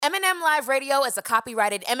M&M Live Radio is a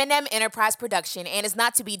copyrighted M&M Enterprise production and is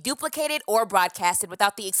not to be duplicated or broadcasted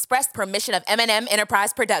without the express permission of M&M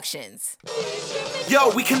Enterprise Productions. Yo,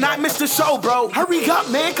 we cannot miss the show, bro. Hurry up,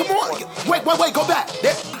 man. Come on. Wait, go back.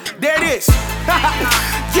 There it is.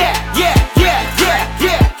 Yeah.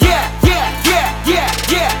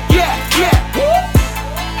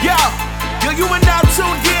 Yo, you are now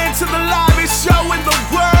tuned in to the livest show in the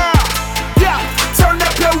world. Yeah, turn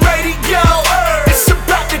up your radio. It's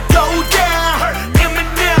about to go down.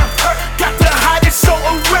 Eminem got the hottest show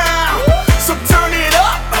around. So turn it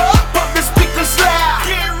up, pump the speakers loud.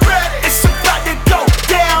 Get ready. It's about to go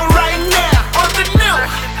down right now on the new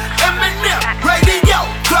Eminem radio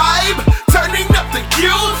vibe. Turning up the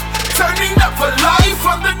youth, turning up for life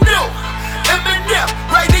on the new Eminem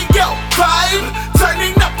radio vibe.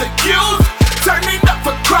 Turning up the youth, turning up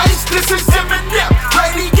for Christ. This is Eminem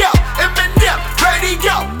radio, Eminem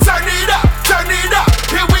radio. Turn it up, turn it up.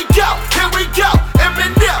 Here we go,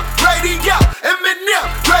 Eminem radio, Eminem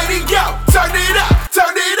radio. Turn it up.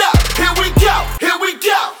 Here we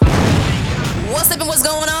go. What's up and what's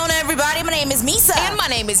going on, everybody? My name is Misa. And my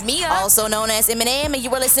name is Mia. Also known as Eminem, and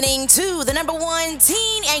you are listening to the #1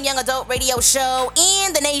 teen and young adult radio show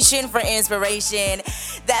in the nation for inspiration.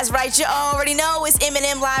 That's right, you already know it's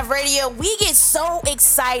M&M Live Radio. We get so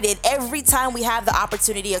excited every time we have the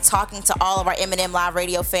opportunity of talking to all of our M&M Live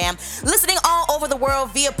Radio fam, listening all over the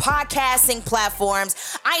world via podcasting platforms,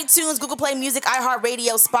 iTunes, Google Play Music,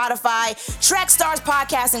 iHeartRadio, Spotify, Trackstars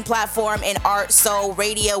podcasting platform, and Art Soul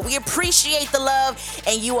Radio. We appreciate the love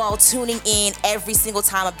and you all tuning in every single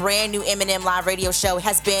time a brand new M&M Live Radio show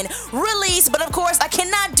has been released. But of course, I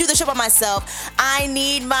cannot do the show by myself. I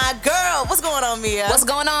need my girl. What's going on, Mia? What's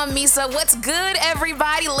going on, Misa? What's good,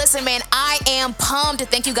 everybody? Listen, man, I am pumped.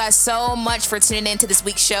 Thank you guys so much for tuning in to this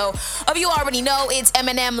week's show. You already know it's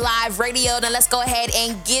M&M Live Radio. Now let's go ahead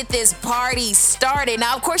and get this party started.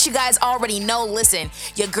 Now, of course, you guys already know, listen,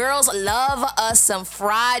 your girls love us some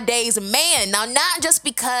Fridays, man. Now, not just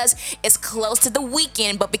because it's close to the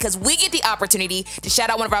weekend, but because we get the opportunity to shout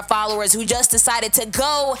out one of our followers who just decided to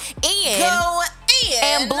go in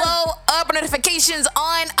and blow up notifications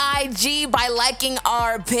on IG by liking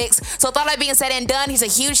our pics. So thought that being said and done, here's a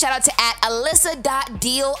huge shout out to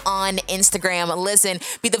 @Alyssa.deal on Instagram. Listen,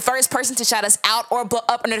 be the first person to shout us out or blow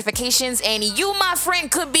up our notifications, and you, my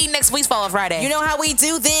friend, could be next week's Follow Friday. You know how we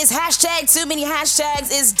do this. Hashtag Too Many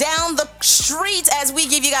Hashtags is down the street as we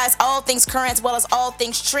give you guys all things current as well as all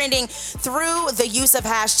things trending through the use of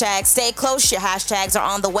hashtags. Stay close, your hashtags are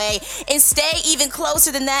on the way. And stay even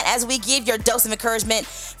closer than that as we give your dose of encouragement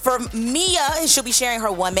for Mia. She'll be sharing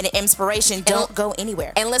her 1 minute inspiration. Don't go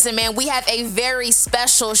anywhere. And listen, man, we have a very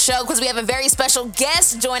special show because we have a very special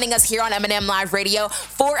guest joining us here on M&M Live Radio.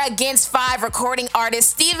 4 Against 5 recording artist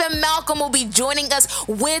Stephen Malcolm will be joining us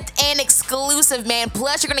with an exclusive, man.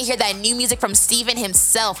 Plus, you're going to hear that new music from Stephen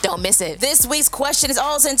himself. Don't miss it. This week's question is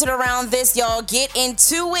all centered around this, y'all. Get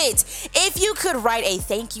into it. If you could write a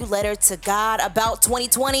thank you letter to God about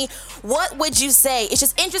 2020, what would you say? It's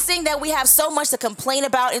just interesting that we have so much to complain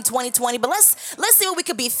about in 2020, but let's see what we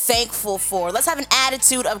could be thankful for. Let's have an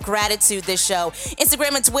attitude of gratitude this show.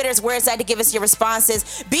 Instagram and Twitter is where it's at to give us your responses.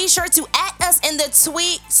 Be sure to @ us in the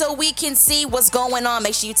tweet so we can see what's going on.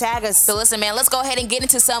 Make sure you tag us. So listen, man, let's go ahead and get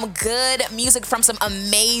into some good music from some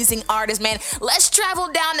amazing artists, man. Let's travel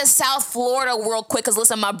down to South Florida real quick, because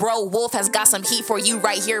listen, my bro Wolf has got some heat for you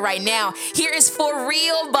right here, right now. Here is For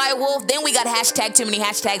Real by Wolf. Then we got hashtag Too Many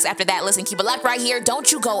Hashtags after that. Listen, keep it locked right here.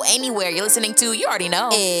 Don't you go anywhere. You're listening to, you already know,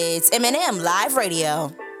 it's M&M Live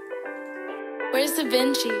Radio. Where's Da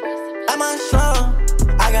Vinci? Am I slow?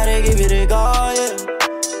 I gotta give it a go, yeah.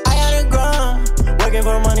 I gotta grind, working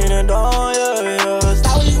for money in the door, yeah.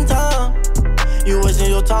 Stop wasting time, you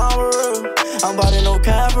wasting your time for real. I'm about to no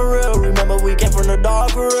cap for real. Remember we came from the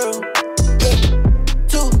dark for real. Yeah,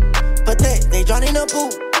 2, pathetic, they drown in the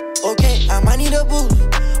pool. Okay, I might need a boost.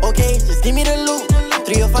 Okay, just give me the loot.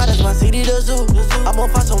 3 or 5, that's my city, the zoo. I'm gon'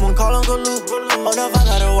 find someone, call Uncle Luke. On the I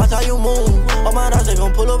gotta watch how you move. On my dogs, they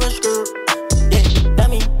gon' pull up and screw. Yeah,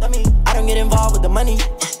 dummy, I don't get involved with the money.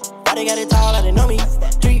 Why they got it tall, like they know me.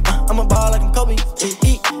 3, I'm a ball like I'm Kobe.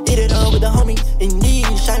 Eat it up with the homies. Indeed,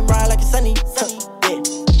 shine bright like it's sunny. Yeah,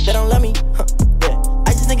 they don't love me. Yeah,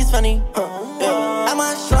 I just think it's funny. Yeah, am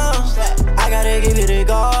I strong? I gotta give it a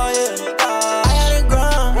go, yeah. I gotta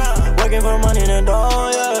grind, working for money in the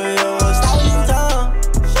door, yeah. Stop wasting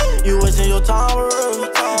time, you wasting your time for real.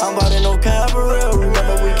 I'm about to no cap for real.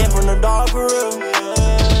 Remember we came from the dark for real.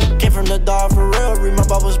 Came from the dark for real.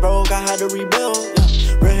 Remember I was broke, I had to rebuild.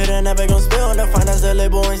 Real hit and never gon' spill. The finance, the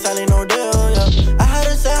label ain't signing no deal, yeah. I had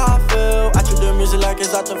to say how I feel. I treat the music like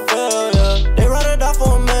it's out the field, yeah. They write it off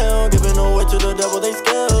for a meal, giving away to the devil they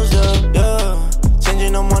skills, yeah, yeah.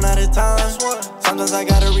 Changing them one at a time. Sometimes I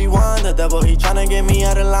gotta rewind. The devil, he tryna get me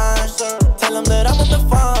out of line. Tell him that I'm on the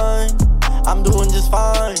fine. I'm doing just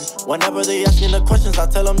fine. Whenever they ask me the questions, I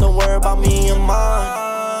tell them don't worry about me and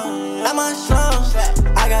mine. Am I strong?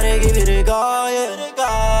 I gotta give it a go, yeah.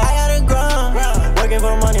 I gotta grind. Working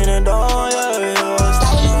for money in the door, yeah.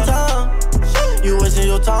 Stop wasting time. You wasting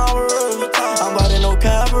your time for real. I'm about to no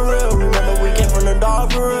cap for real. Remember we came from the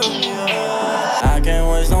dark for real. I can't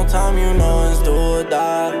waste no time, you know it's do or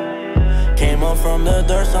die. Came up from the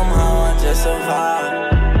dirt, somehow I just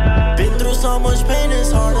survived. Been through so much pain,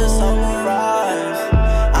 it's hard to summarize.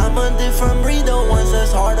 I'm a different breed, the ones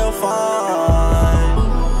that's hard to find.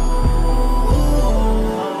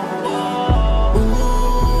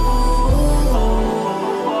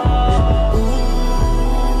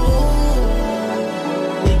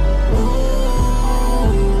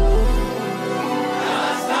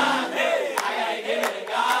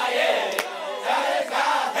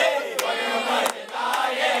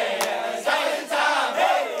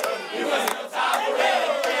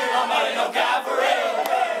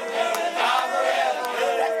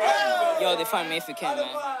 Find me if you can, man.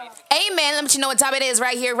 Amen. Let me let you know what time it is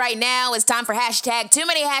right here, right now. It's time for hashtag Too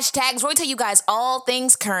Many Hashtags, where we tell you guys all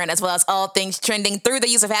things current as well as all things trending through the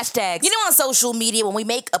use of hashtags. You know, on social media, when we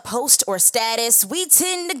make a post or status, we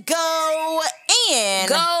tend to go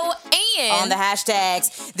in on the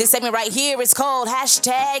hashtags. This segment right here is called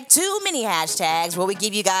hashtag Too Many Hashtags, where we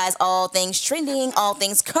give you guys all things trending, all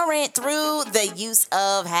things current through the use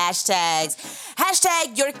of hashtags.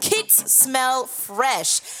 Hashtag Your Kits Smell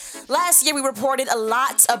Fresh. Last year, we reported a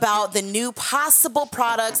lot about the new possible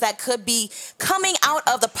products that could be coming out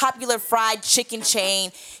of the popular fried chicken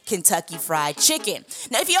chain, Kentucky Fried Chicken.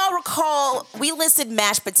 Now, if y'all recall, we listed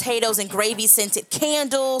mashed potatoes and gravy-scented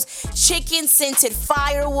candles, chicken-scented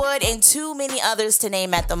firewood, and too many others to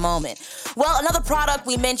name at the moment. Well, another product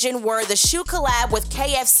we mentioned were the shoe collab with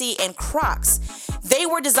KFC and Crocs. They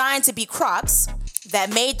were designed to be Crocs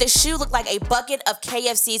that made the shoe look like a bucket of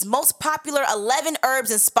KFC's most popular 11 herbs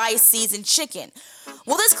and spice seasoned chicken.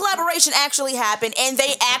 Well, this collaboration actually happened, and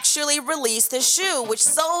they actually released the shoe, which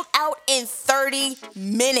sold out in 30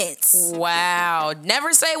 minutes. Wow.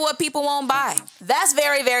 Never say what people won't buy. That's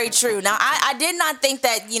very, very true. Now, I did not think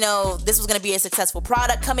that, this was going to be a successful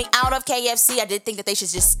product coming out of KFC. I did think that they should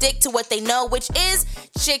just stick to what they know, which is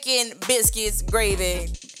chicken, biscuits, gravy,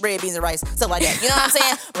 red beans and rice, stuff like that. You know what I'm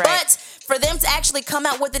saying? Right. But for them to actually come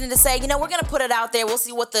out with it and to say, we're going to put it out there. We'll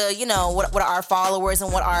see what what our followers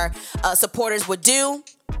and what our supporters would do.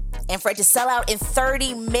 And for it to sell out in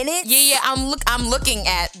 30 minutes? Yeah. I'm looking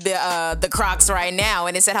at the Crocs right now,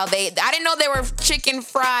 and it said I didn't know they were chicken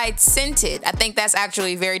fried scented. I think that's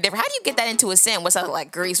actually very different. How do you get that into a scent? What's that,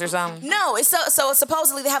 like grease or something? No, it's so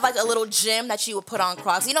supposedly they have like a little gem that you would put on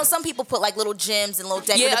Crocs. Some people put like little gems and little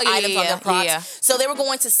decorative items on their Crocs. Yeah. So they were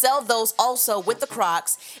going to sell those also with the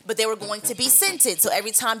Crocs, but they were going to be scented. So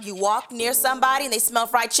every time you walk near somebody and they smell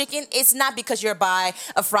fried chicken, it's not because you're by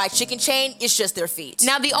a fried chicken chain, it's just their feet.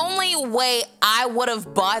 Now, the only way I would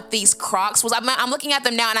have bought these Crocs was I'm looking at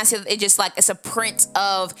them now and I see it's a print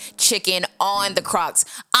of chicken on the Crocs.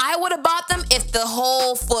 I would have bought them if the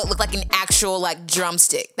whole foot looked like an actual like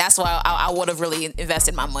drumstick. That's why I would have really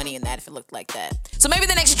invested my money in that if it looked like that. So maybe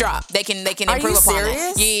the next drop they can improve upon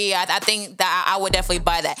serious? that. Yeah, I think that I would definitely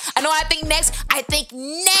buy that. I think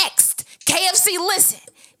next KFC. Listen,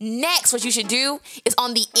 next what you should do is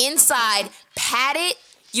on the inside pat it.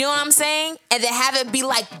 You know what I'm saying? And then have it be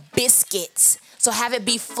like biscuits. So have it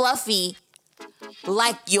be fluffy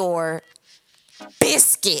like your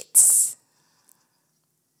biscuits.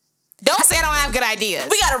 Don't say I don't have good ideas.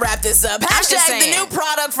 We gotta wrap this up. Hashtag the new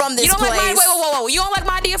product from this place. Like whoa. You don't like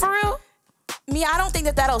my idea for real? Me, I don't think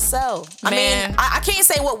that'll sell. I mean, I can't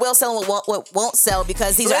say what will sell and what won't sell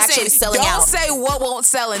because these are actually selling out. Don't say what won't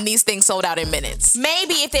sell and these things sold out in minutes.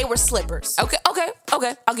 Maybe if they were slippers. Okay.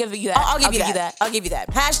 I'll give you that. I'll give you that.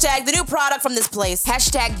 Hashtag the new product from this place.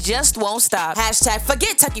 Hashtag just won't stop. Hashtag forget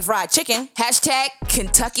Kentucky Fried Chicken. Hashtag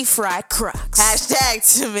Kentucky Fried Crocs.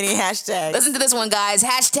 Hashtag too many hashtags. Listen to this one, guys.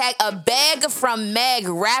 Hashtag a beg from Meg.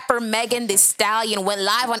 Rapper Megan Thee Stallion went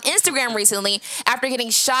live on Instagram recently after getting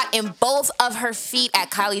shot in both of her feet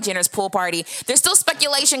at Kylie Jenner's pool party. There's still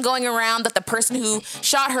speculation going around that the person who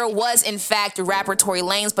shot her was in fact rapper Tory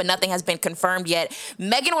Lanez, but nothing has been confirmed yet.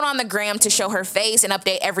 Megan went on the gram to show her her face and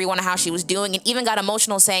update everyone on how she was doing, and even got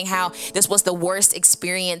emotional saying how this was the worst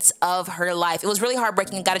experience of her life. It was really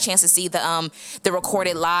heartbreaking. Got a chance to see the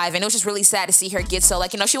recorded live, and it was just really sad to see her get so,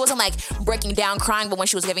 like, you know, she wasn't like breaking down crying, but when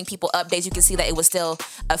she was giving people updates, you could see that it was still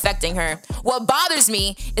affecting her. What bothers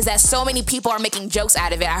me is that so many people are making jokes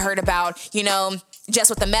out of it. I heard about, you know, Jess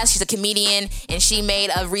with the Mess, she's a comedian, and she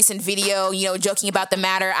made a recent video, you know, joking about the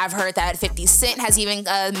matter. I've heard that 50 Cent has even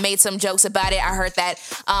made some jokes about it. I heard that,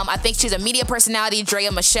 I think she's a media personality,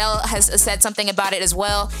 Drea Michelle, has said something about it as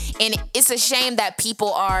well. And it's a shame that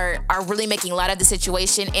people are really making light of the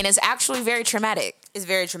situation, and it's actually very traumatic. It's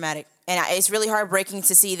very traumatic. And it's really heartbreaking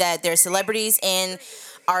to see that there's celebrities in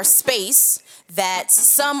our space that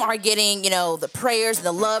some are getting, you know, the prayers and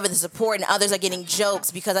the love and the support, and others are getting jokes,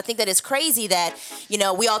 because I think that it's crazy that, you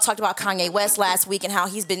know, we all talked about Kanye West last week and how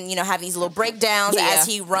he's been, you know, having these little breakdowns as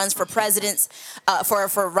he runs for presidents,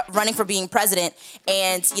 for running for being president.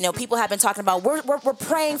 And, you know, people have been talking about, we're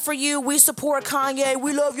praying for you. We support Kanye.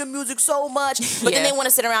 We love your music so much. But then they want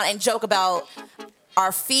to sit around and joke about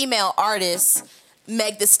our female artists,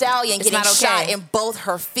 Meg Thee Stallion, getting shot in both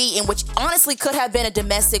her feet, in which honestly could have been a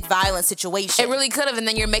domestic violence situation. It really could have, and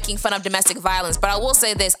then you're making fun of domestic violence. But I will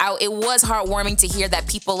say this, it was heartwarming to hear that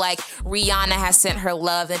people like Rihanna has sent her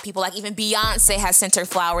love, and people like even Beyonce has sent her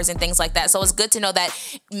flowers and things like that. So it's good to know that,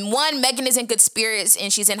 one, Megan is in good spirits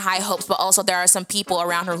and she's in high hopes, but also there are some people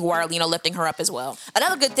around her who are, you know, lifting her up as well.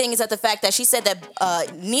 Another good thing is that the fact that she said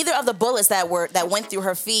that neither of the bullets that went through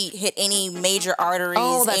her feet hit any major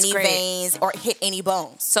arteries, any veins, or hit any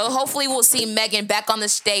bones. So hopefully we'll see Megan back on the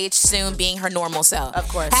stage soon, being her normal self. Of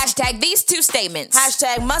course. Hashtag these two statements.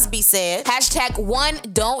 Hashtag must be said. Hashtag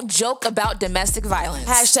 1, don't joke about domestic violence.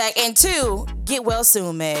 Hashtag and 2, get well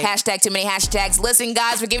soon, Meg. Hashtag too many hashtags. Listen,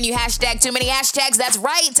 guys, we're giving you hashtag too many hashtags. That's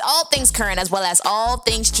right. All things current as well as all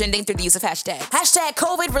things trending through the use of hashtags. Hashtag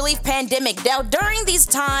COVID relief pandemic. Now, during these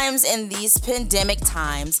times, in these pandemic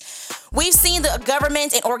times, we've seen the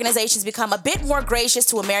government and organizations become a bit more gracious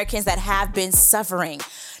to Americans that have been suffering.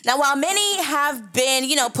 Now, while many have been,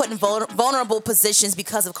 you know, put in vulnerable positions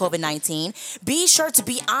because of COVID-19, be sure to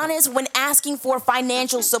be honest when asking for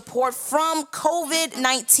financial support from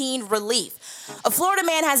COVID-19 relief. A Florida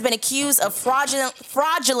man has been accused of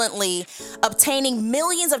fraudulently obtaining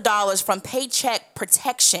millions of dollars from Paycheck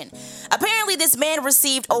Protection. Apparently, this man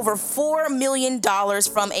received over $4 million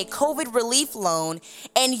from a COVID relief loan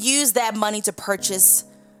and used that money to purchase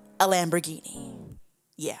a Lamborghini.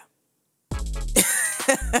 Yeah.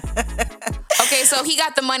 Okay, so he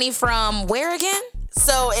got the money from where again?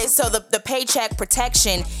 So the Paycheck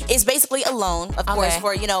Protection is basically a loan, of course,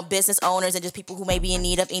 for, you know, business owners and just people who may be in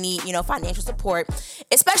need of any, you know, financial support,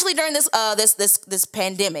 especially during this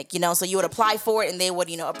pandemic, you know. So you would apply for it and they would,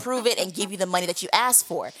 you know, approve it and give you the money that you asked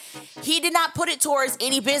for. He did not put it towards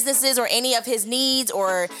any businesses or any of his needs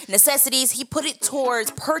or necessities. He put it towards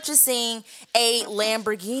purchasing a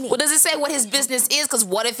Lamborghini. Well, does it say what his business is? Because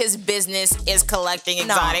what if his business is collecting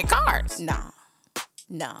exotic cars? No.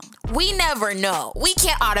 We never know. We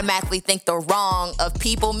can't automatically think the wrong of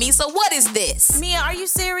people. Misa, what is this? Mia, are you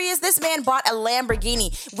serious? This man bought a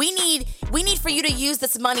Lamborghini. We need for you to use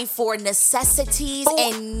this money for necessities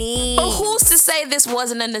and needs. But who's to say this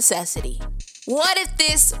wasn't a necessity? What if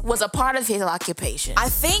this was a part of his occupation? I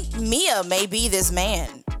think Mia may be this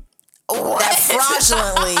man that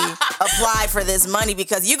fraudulently applied for this money,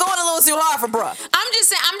 because you're going a little too hard for bruh. I'm just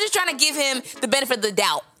saying, I'm just trying to give him the benefit of the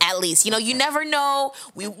doubt, at least. You know, you never know.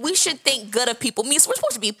 We should think good of people. We're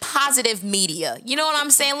supposed to be positive media. You know what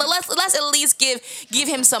I'm saying? Let's at least give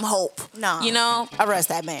him some hope. No. You know? Arrest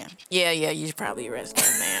that man. Yeah, you should probably arrest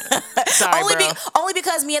that man. Sorry, only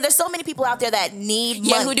because, Mia, there's so many people out there that need money.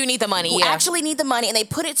 Yeah, who do need the money, who actually need the money, and they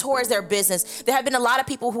put it towards their business. There have been a lot of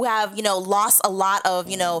people who have, you know, lost a lot of,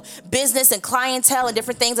 you know, business and clientele and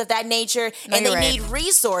different things of that nature, and they need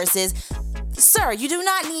resources. Sir, you do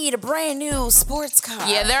not need a brand new sports car.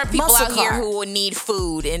 Yeah, there are people out here who will need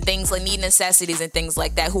food and things like need necessities and things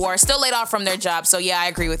like that, who are still laid off from their jobs. So yeah, I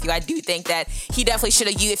agree with you. I do think that he definitely should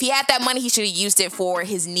have used, if he had that money, he should have used it for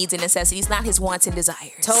his needs and necessities, not his wants and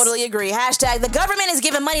desires. Totally agree. Hashtag the government is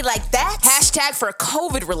giving money like that. Hashtag for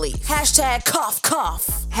COVID relief. Hashtag cough, cough.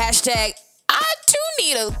 Hashtag I too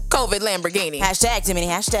need a COVID Lamborghini. Hashtag too many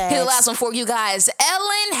hashtags. Here's the last one for you guys.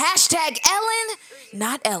 Ellen, hashtag Ellen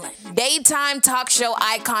Not Ellen. Daytime talk show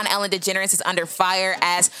icon Ellen DeGeneres is under fire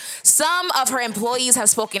as some of her employees have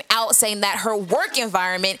spoken out saying that her work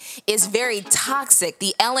environment is very toxic.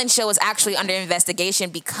 The Ellen show is actually under investigation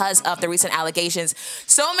because of the recent allegations.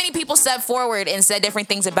 So many people stepped forward and said different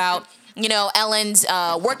things about Ellen's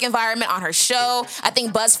work environment on her show. I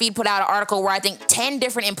think BuzzFeed put out an article where I think 10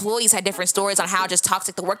 different employees had different stories on how just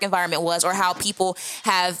toxic the work environment was or how people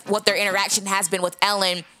what their interaction has been with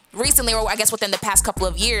Ellen. Recently, or I guess within the past couple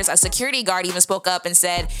of years, a security guard even spoke up and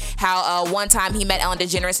said how one time he met Ellen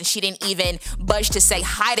DeGeneres and she didn't even budge to say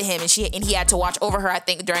hi to him, and he had to watch over her, I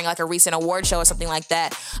think, during like a recent award show or something like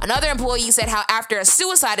that. Another employee said how after a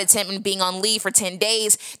suicide attempt and being on leave for 10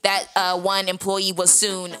 days, that one employee was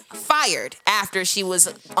soon fired after she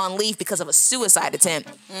was on leave because of a suicide attempt.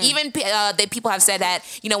 Even people have said that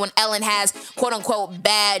when Ellen has quote unquote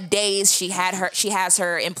bad days, she has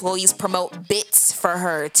her employees promote bits for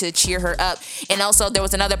her to cheer her up. And also there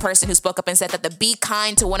was another person who spoke up and said that the be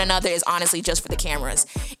kind to one another is honestly just for the cameras.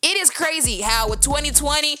 It is crazy how with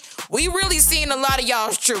 2020, we really seeing a lot of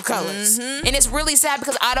y'all's true colors. And it's really sad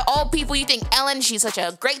because out of all people, you think Ellen, she's such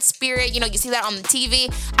a great spirit. You see that on the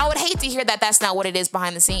TV. I would hate to hear that that's not what it is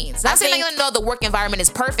behind the scenes. Not saying that the work environment is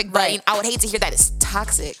perfect, but I would hate to hear that it's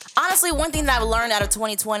toxic. Honestly, one thing that I've learned out of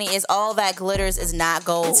 2020 is all that glitters is not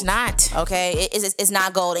gold. It's not. Okay? It's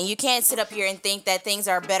not gold. And you can't sit up here and think that things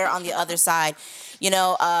are better on the other side.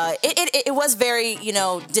 It was very,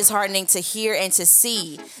 disheartening to hear and to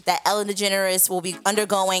see that Ellen DeGeneres will be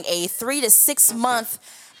undergoing a 3 to 6 month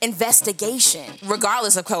investigation,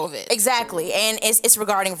 regardless of COVID. Exactly. And it's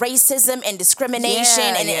regarding racism and discrimination.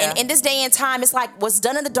 And in this day and time, it's like what's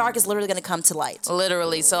done in the dark is literally going to come to light.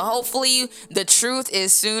 Literally. So hopefully the truth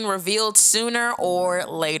is soon revealed, sooner or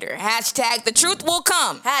later. Hashtag the truth will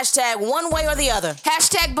come. Hashtag one way or the other.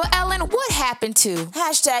 Hashtag but Ellen, what happened to?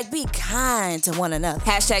 Hashtag be kind to one another.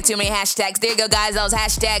 Hashtag too many hashtags. There you go, guys. That was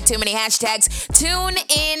hashtag too many hashtags. Tune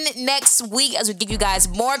in next week as we give you guys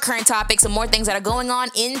more current topics and more things that are going on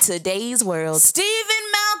in today's world. Stephen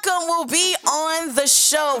Malcolm will be on the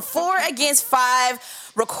show. 4 Against 5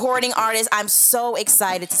 recording artist. I'm so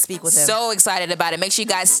excited to speak with him. So excited about it. Make sure you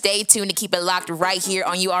guys stay tuned to keep it locked right here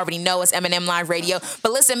on You Already Know. It's M&M Live Radio.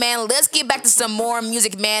 But listen, man, let's get back to some more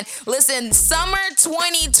music, man. Listen, Summer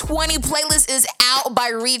 2020 playlist is out by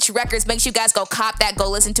Reach Records. Make sure you guys go cop that. Go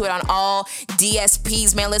listen to it on all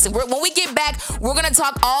DSPs, man. Listen, when we get back, we're going to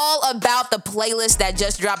talk all about the playlist that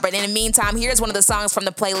just dropped. But in the meantime, here's one of the songs from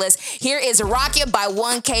the playlist. Here is Rocket by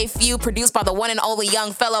 1K Few, produced by the one and only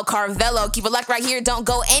young fellow Carvello. Keep it locked right here. Don't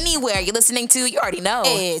go anywhere. You're listening to You Already Know.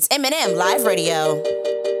 It's M&M Live Radio.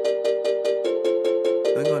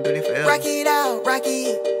 We're gonna do this forever. Rock it out, rock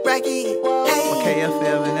it, rock it. Hey. Okay,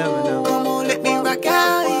 forever and ever now. Come on, let me rock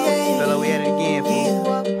out, yeah. Fella, we at it again, fool.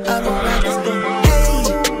 I gon' rock this thing. Hey,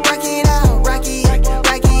 rock it out, rock it, rock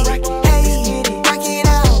it. Hey, rock it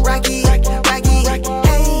out, rock it, rock it.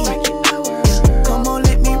 Hey, come on,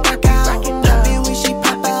 let me rock out. Pop it when she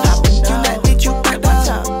pop out. You like that you pop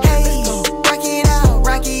out. Hey, rock it out,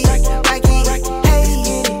 rock it, rock it.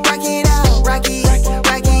 Hey, rock it out, rock it,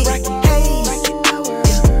 rock it. Hey,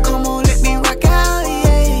 come on, let me rock out,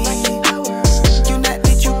 yeah. You like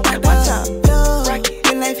that you pop out.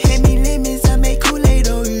 Your life had me limits, I make Kool-Aid,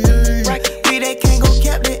 oh yeah. We that can't go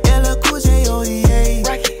cap the Ella Cool J, oh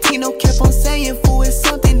yeah. Tino kept on saying, fool, it's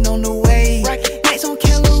something on the way. Nights on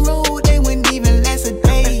Keller Road, they wouldn't even last a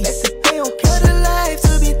day. What a life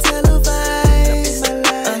to be televised.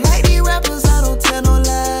 Unlike these rappers, I don't tell no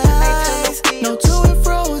lies. No to and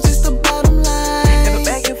fro, just the bottom line.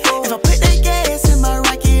 If I put that gas in my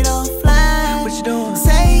rocket offline, What you doing?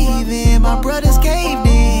 saving my brothers caved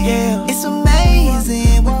in. Yeah. It's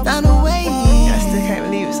amazing, we found a way. I still can't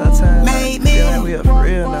believe it sometimes. Made Feel like me we up for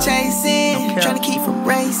real now. chasing, No cap. trying to keep from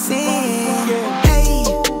racing. Hey,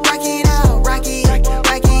 rock it out, rock it, rock it.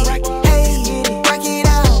 Hey, rock it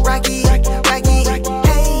out, rock it, rock it.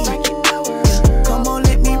 Hey, come on,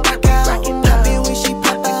 let me rock out. Pop it when she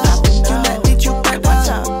pop out. You like that you pop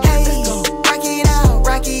out. Hey, rock it out,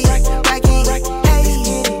 rock it, rock it. Hey,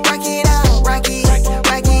 rock it out, rock it, rock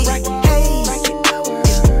it. Hey,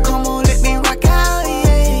 come on, let me rock out,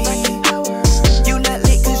 yeah. You not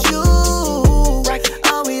lit 'cause you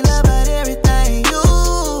always love about everything you.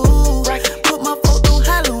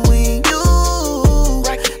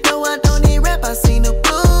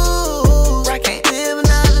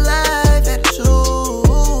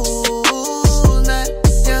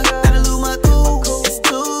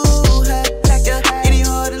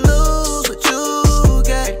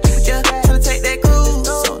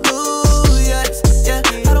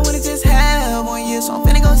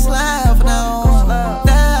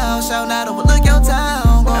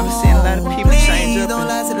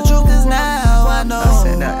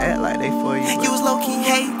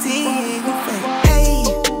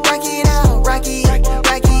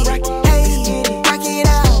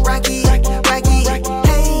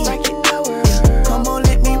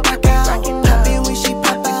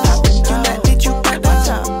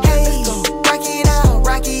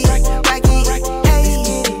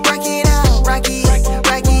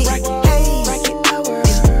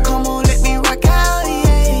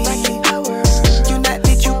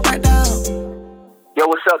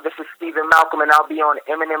 what's up? This is Stephen Malcolm, and I'll be on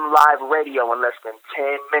Eminem Live Radio in less than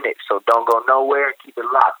 10 minutes. So don't go nowhere. Keep it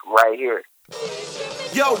locked right here.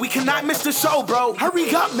 Yo, we cannot miss the show, bro.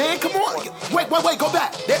 Hurry up, man. Come on. Wait. Go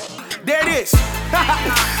back. There it is.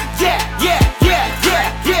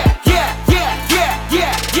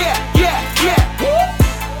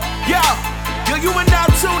 Yo, you are now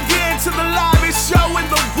tuned in to the livest show in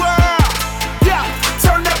the world. Yeah,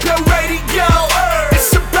 turn up your radio.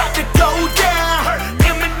 It's about to go down.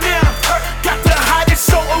 Eminem got the hottest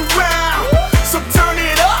show around. So turn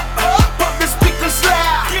it up, pump the speakers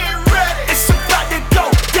loud. Get ready. It's about to go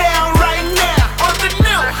down right now on the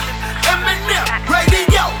new Eminem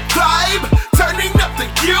radio vibe. Turning up the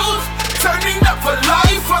youth, turning up for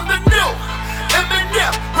life on the new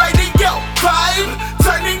Eminem radio vibe.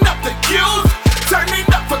 Turning up the youth, turning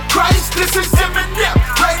up for Christ. This is Eminem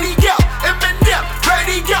radio, Eminem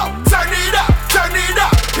radio. Turn it up, turn it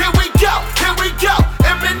up. Here we go,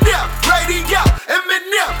 Eminem radio,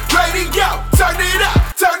 Eminem radio. Turn it up.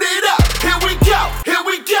 Here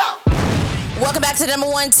we go. Welcome back to the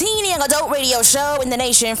 #1 teen young adult radio show in the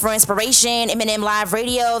nation for inspiration, Eminem Live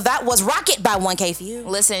Radio. That was Rocket by 1K Few.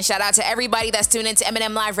 Listen, shout out to everybody that's tuned into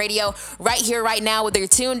Eminem Live Radio right here, right now, whether you're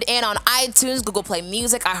tuned in on iTunes, Google Play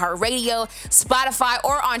Music, iHeartRadio, Spotify,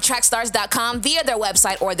 or on Trackstars.com via their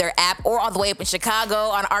website or their app, or all the way up in Chicago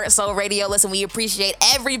on Art Soul Radio. Listen, we appreciate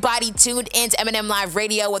everybody tuned into Eminem Live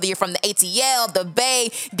Radio, whether you're from the ATL, the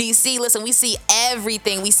Bay, DC. Listen, we see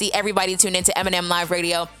everything. We see everybody tuned into Eminem Live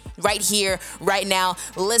Radio right here, right now.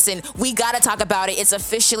 Listen, we gotta talk about it. It's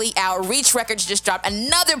officially out. Reach Records just dropped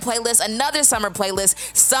another playlist, another summer playlist,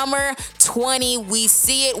 Summer 20. We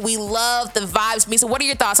see it. We love the vibes. Misa, what are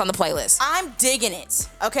your thoughts on the playlist? I'm digging it,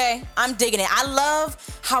 okay? I'm digging it. I love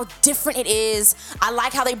how different it is. I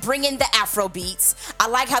like how they bring in the Afro beats. I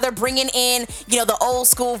like how they're bringing in, the old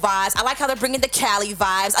school vibes. I like how they're bringing the Cali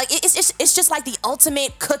vibes. Like it's just like the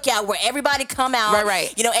ultimate cookout where everybody come out.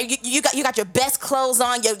 Right. And you got your best clothes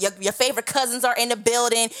on. Your favorite cousins are in the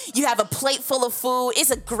building. You have a plate full of food.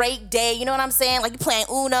 It's a great day. You know what I'm saying? Like you're playing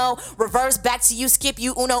Uno, reverse back to you, skip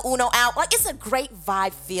you, Uno out. Like it's a great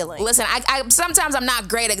vibe feeling. Listen, I sometimes I'm not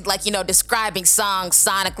great at describing songs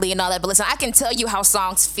sonically and all that, but listen, I can tell you how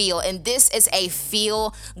songs feel, and this is a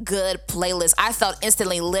feel good playlist. I felt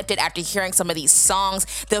instantly lifted after hearing some of these songs.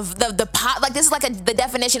 This is the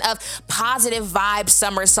definition of positive vibe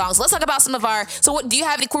summer songs. Let's talk about some of our. So what do you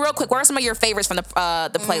have any real quick? What are some of your favorites from the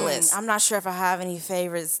playlist? I'm not sure if I have any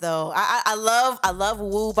favorites though. I love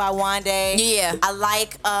Woo by Wande. Yeah. I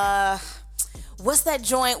like what's that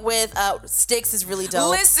joint with Sticks is really dope.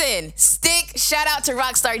 Listen, Stick, shout out to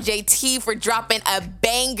Rockstar JT for dropping a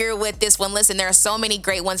banger with this one. Listen, there are so many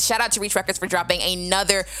great ones. Shout out to Reach Records for dropping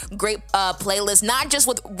another great playlist, not just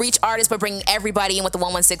with Reach artists, but bringing everybody in with the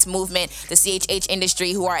 116 movement, the CHH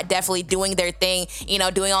industry, who are definitely doing their thing,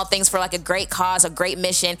 doing all things for like a great cause, a great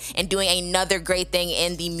mission, and doing another great thing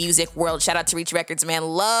in the music world. Shout out to Reach Records, man.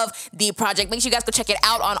 Love the project. Make sure you guys go check it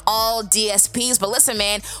out on all DSPs. But listen,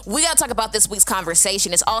 man, we got to talk about this week's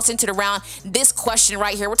conversation. It's all centered around this question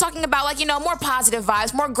right here. We're talking about more positive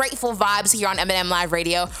vibes, more grateful vibes here on Eminem Live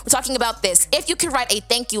Radio. We're talking about this. If you could write a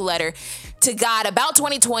thank you letter to God about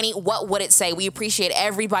 2020, what would it say? We appreciate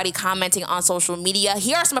everybody commenting on social media.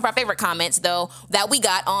 Here are some of our favorite comments, though, that we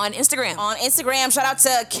got on Instagram. Shout out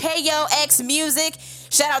to KOX Music.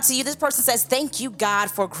 Shout out to you. This person says, thank you,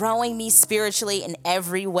 God, for growing me spiritually in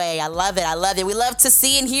every way. I love it. We love to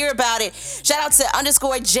see and hear about it. Shout out to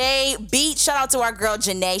 _J Beat. Shout out to our girl,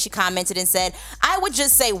 Janae. She commented and said, I would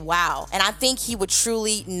just say, wow. And I think he would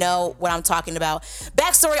truly know what I'm talking about.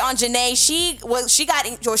 Backstory on Janae.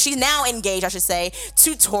 She's now engaged, I should say,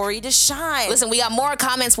 to Tory Deshawn. Listen, we got more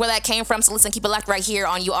comments where that came from. So listen, keep it locked right here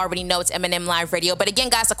on You Already Know It's Eminem Live Radio. But again,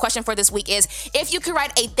 guys, the question for this week is, if you could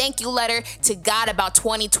write a thank you letter to God about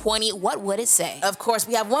 2020, what would it say? Of course,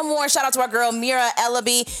 we have one more. Shout out to our girl, Mira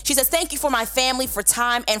Ellaby. She says, thank you for my family, for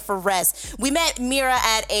time, and for rest. We met Mira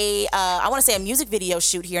at a music video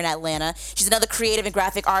shoot here in Atlanta. She's another creative and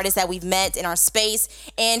graphic artist that we've met in our space,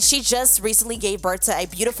 and she just recently gave birth to a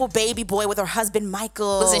beautiful baby boy with her husband,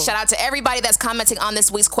 Michael. Listen, shout out to everybody that's commenting on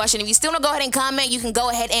this week's question. If you still don't go ahead and comment, you can go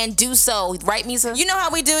ahead and do so. Right, Misa? You know how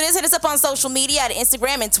we do this. Hit us up on social media at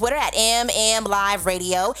Instagram and Twitter at MM Live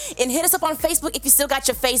Radio, and hit us up on Facebook if you still got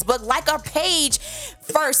your Facebook. Like our page,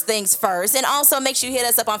 first things first. And also make sure you hit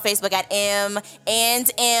us up on Facebook at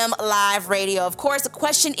M&M Live Radio. Of course, the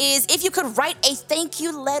question is, if you could write a thank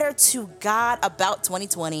you letter to God about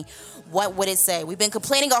 2020, what would it say? We've been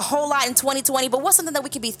complaining a whole lot in 2020, but what's something that we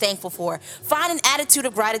can be thankful for? Find an attitude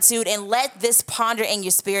of gratitude and let this ponder in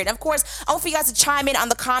your spirit. And of course, I want for you guys to chime in on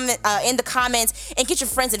the in the comments and get your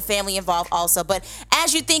friends and family involved also. But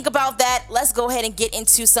as you think about that, let's go ahead and get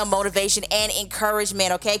into some motivation and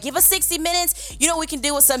encouragement, okay? Give us 60 minutes. You know what we can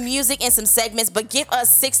do with some music and some segments, but give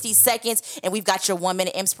us 60 seconds, and we've got your 1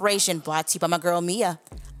 minute inspiration brought to you by my girl, Mia.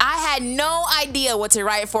 I had no idea what to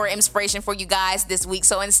write for inspiration for you guys this week,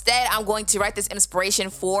 so instead I'm going to write this inspiration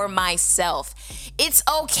for myself. It's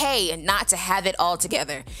okay not to have it all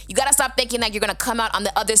together. You gotta stop thinking that you're gonna come out on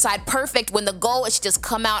the other side perfect when the goal is to just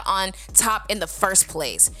come out on top in the first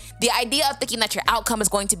place. The idea of thinking that your outcome is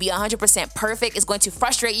going to be 100% perfect is going to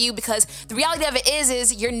frustrate you, because the reality of it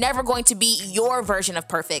is you're never going to be your version of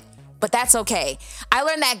perfect. But that's okay. I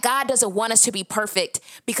learned that God doesn't want us to be perfect,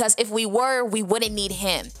 because if we were, we wouldn't need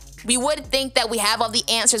him. We would think that we have all the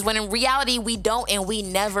answers when in reality we don't, and we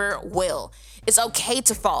never will. It's okay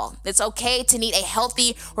to fall. It's okay to need a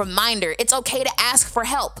healthy reminder. It's okay to ask for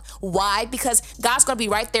help. Why? Because God's going to be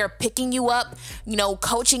right there picking you up,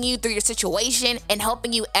 coaching you through your situation and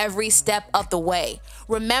helping you every step of the way.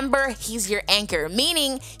 Remember, he's your anchor,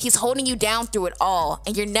 meaning he's holding you down through it all,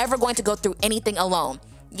 and you're never going to go through anything alone.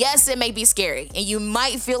 Yes, it may be scary, and you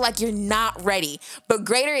might feel like you're not ready, but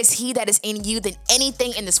greater is he that is in you than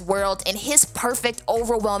anything in this world, and his perfect,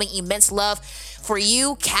 overwhelming, immense love for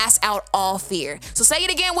you casts out all fear. So say it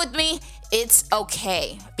again with me. It's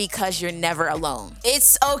okay, because you're never alone.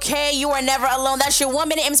 It's okay, you are never alone. That's your 1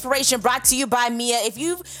 minute inspiration brought to you by Mia. If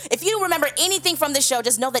you remember anything from the show,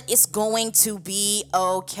 just know that it's going to be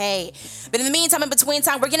okay. But in the meantime, in between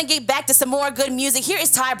time, we're gonna get back to some more good music. Here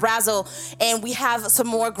is Ty Brazzle, and we have some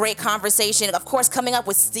more great conversation. Of course, coming up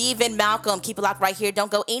with Stephen Malcolm. Keep it locked right here. Don't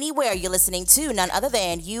go anywhere. You're listening to none other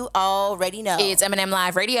than You Already Know. It's M&M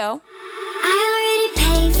Live Radio. I already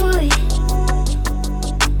paid for it.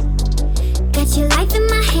 Got your life in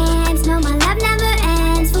my hands, no, my love never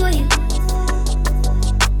ends for you.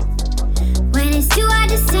 When it's too hard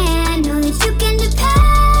to stand, know that you can depend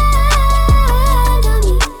on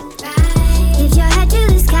me. Lift your head to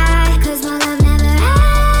the sky, cause my love never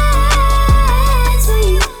ends for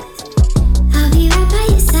you. I'll be right by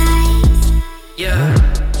your side. Yeah,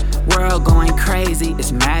 world going crazy,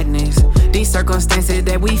 it's madness. These circumstances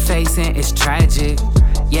that we facing, it's tragic.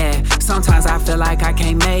 Yeah, sometimes I feel like I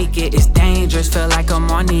can't make it. It's dangerous, feel like I'm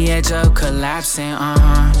on the edge of collapsing,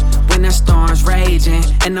 When the storm's raging,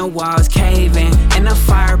 and the walls caving, and the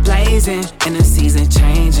fire blazing, and the season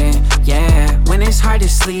changing. Yeah, when it's hard to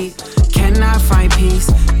sleep, cannot find peace,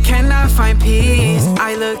 cannot find peace.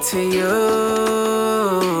 I look to you.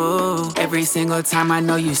 Every single time I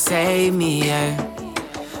know you save me, yeah.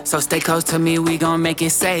 So stay close to me, we gon' make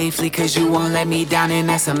it safely, cause you won't let me down, and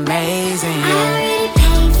that's amazing, yeah.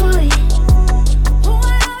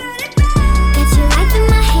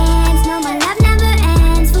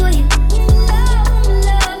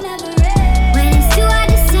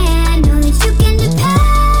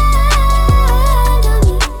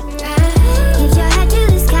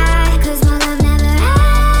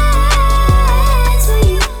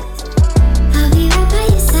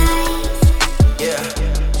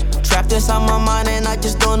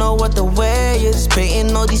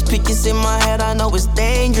 In my head, I know it's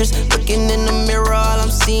dangerous. Looking in the mirror, all I'm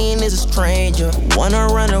seeing is a stranger. Wanna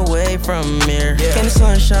run away from here. Can the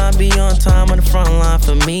sunshine be on time on the front line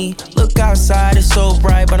for me? Look outside, it's so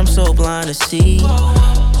bright, but I'm so blind to see.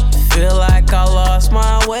 Feel like I lost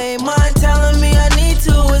my way. Mind telling me I need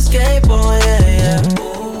to escape, oh yeah.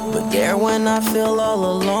 But there when I feel all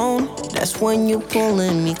alone, that's when you're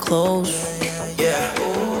pulling me close. Yeah,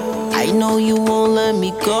 I know you won't let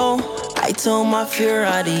me go. I told my fear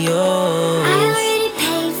adios. I already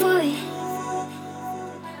paid for it.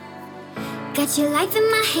 Got your life in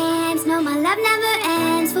my hands, no, my love never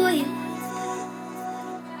ends for you.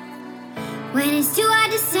 When it's too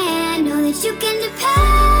hard to stand, know that you can depend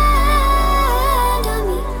on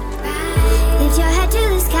me. Lift your head to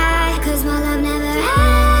the sky, cause my love never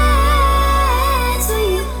ends for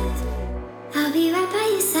you. I'll be right by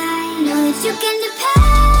your side, know that you can depend.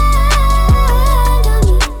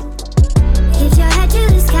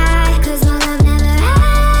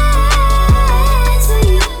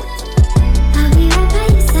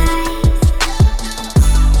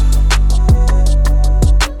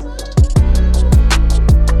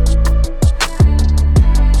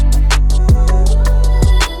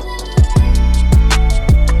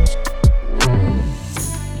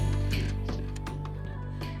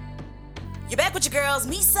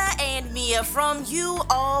 You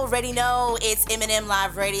already know it's Eminem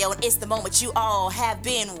Live Radio, and it's the moment you all have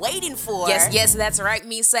been waiting for. Yes, that's right,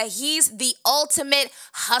 Misa. He's the ultimate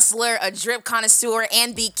hustler, a drip connoisseur,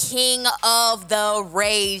 and the king of the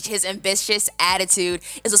rage. His ambitious attitude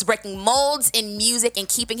is what's breaking molds in music and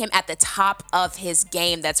keeping him at the top of his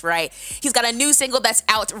game. That's right. He's got a new single that's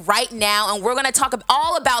out right now, and we're going to talk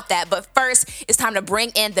all about that. But first, it's time to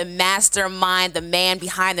bring in the mastermind, the man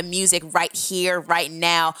behind the music right here, right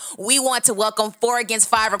now. We want to welcome 4 Against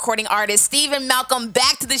 5 recording artist Stephen Malcolm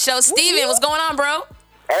back to the show. Stephen, what's going on, bro?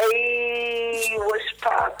 Hey, what's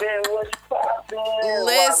poppin'?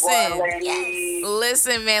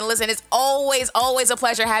 Listen, man, it's always a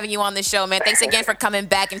pleasure having you on the show, man. Thanks again for coming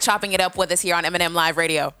back and chopping it up with us here on Eminem Live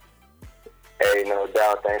Radio. Hey, no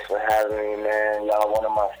doubt. Thanks for having me, man. Y'all one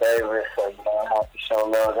of my favorites, so I have to show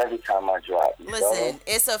love every time I drop. Listen,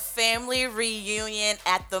 it's a family reunion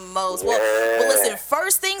at the most. Well, listen,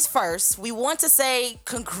 first things first, we want to say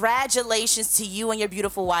congratulations to you and your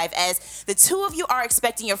beautiful wife as the two of you are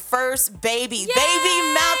expecting your first baby. Yes! Baby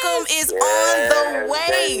Malcolm is on the way.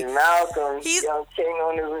 Baby Malcolm, he's young king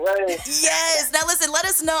on his way. Yes. Now, listen, let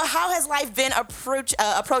us know, how has life been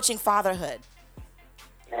approaching fatherhood?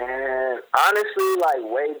 And honestly, like,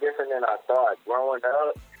 way different than I thought. Growing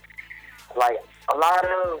up, like, a lot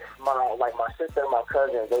of my sister and my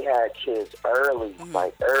cousins, they had kids early,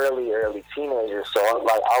 like, early teenagers. So,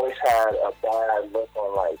 like, I always had a bad look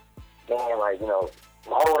on, like, man, like,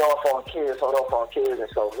 hold off on kids. And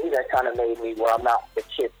so, me, that kind of made me where I'm not the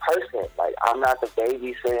kid person. Like, I'm not the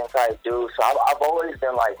babysitting type dude. So, I've always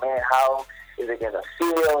been like, man, how is it going to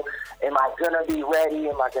feel? Am I going to be ready?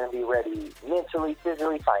 Am I going to be ready mentally,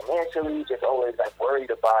 physically, financially? Just always, like, worried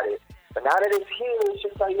about it. But now that it's here, it's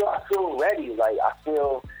just like, I feel ready. Like, I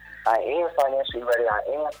feel I am financially ready. I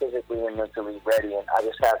am physically and mentally ready. And I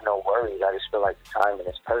just have no worries. I just feel like the timing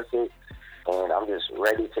is perfect. And I'm just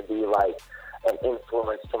ready to be, like, an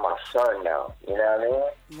influence to my son now. You know what I mean?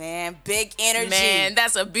 Man, big energy. Man,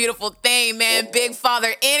 that's a beautiful thing, man. Yeah. Big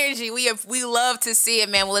father energy. We love to see it,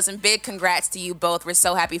 man. Well, listen, big congrats to you both. We're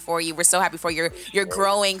so happy for you. We're so happy for your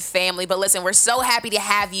growing family. But listen, we're so happy to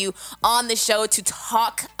have you on the show to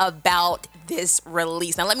talk about this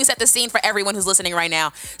release. Now, let me set the scene for everyone who's listening right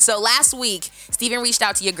now. So last week, Stephen reached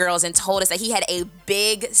out to your girls and told us that he had a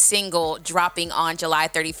big single dropping on July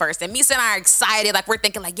 31st. And Misa and I are excited. Like, we're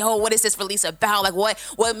thinking, like, yo, what is this release about? Like,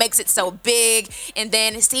 what makes it so big? And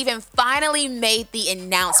then Stephen finally made the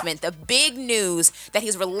announcement, the big news that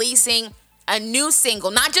he's releasing a new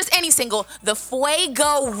single, not just any single, the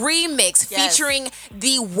Fuego remix, featuring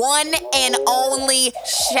the one and only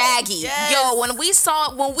Shaggy. Yes. Yo, when we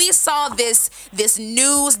saw this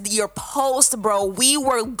news, your post, bro, we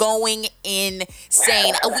were going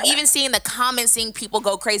insane. Even seeing the comments, seeing people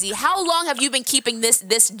go crazy. How long have you been keeping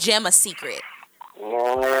this gem a secret?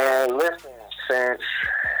 Man, listen, since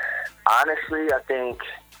honestly, I think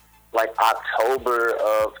like October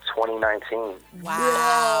of 2019.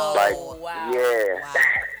 Wow. Like, wow. Yeah. Wow.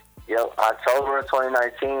 Yep, October of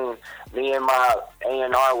 2019, me and my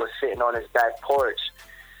A&R was sitting on his back porch,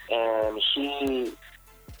 and he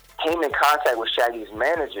came in contact with Shaggy's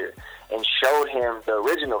manager and showed him the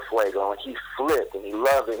original Fuego, and he flipped, and he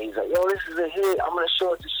loved it. He's like, yo, this is a hit. I'm going to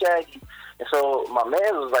show it to Shaggy. And so my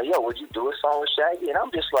man was like, yo, would you do a song with Shaggy? And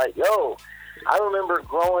I'm just like, yo, I remember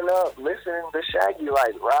growing up listening to Shaggy,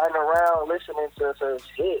 like riding around listening to his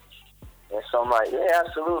hits. And so I'm like, yeah,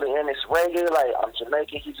 absolutely. And it's reggae, like I'm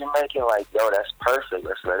Jamaican, he's Jamaican, like, yo, that's perfect.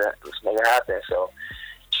 Let's make it happen. So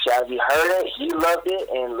Shaggy heard it, he loved it,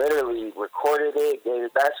 and literally recorded it, gave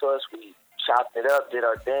it back to us. We chopped it up, did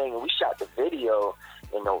our thing, and we shot the video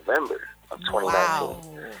in November of 2019. Wow.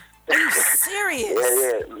 Are you serious?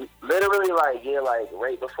 Yeah. Literally, like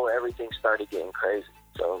right before everything started getting crazy.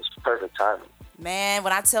 So it was perfect timing. Man,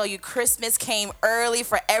 when I tell you Christmas came early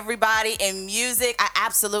for everybody in music, I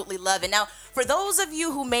absolutely love it. Now, for those of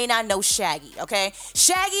you who may not know Shaggy, okay?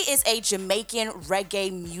 Shaggy is a Jamaican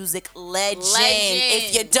reggae music legend.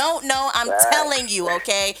 If you don't know, I'm telling you,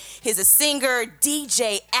 okay? He's a singer,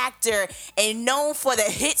 DJ, actor, and known for the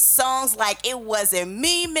hit songs like It Wasn't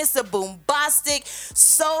Me, Mr. Boombastic,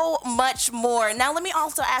 so much more. Now, let me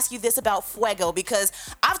also ask you this about Fuego, because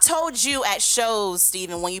I've told you at shows,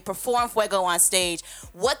 Stephen, when you perform Fuego on stage,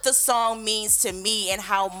 what the song means to me and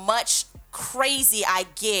how much crazy I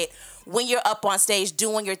get when you're up on stage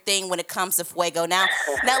doing your thing when it comes to Fuego. Now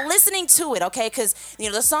listening to it, okay, because,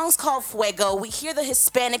 the song's called Fuego. We hear the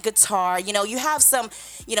Hispanic guitar. You have some,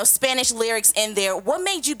 Spanish lyrics in there. What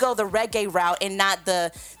made you go the reggae route and not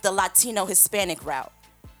the Latino Hispanic route?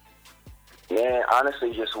 Man,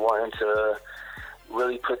 honestly, just wanting to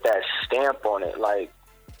really put that stamp on it. Like,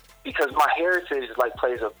 because my heritage like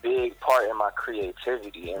plays a big part in my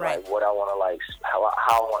creativity and Right. like what I want to like how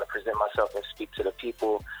I want to present myself and speak to the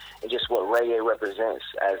people and just what reggae represents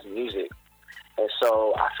as music. And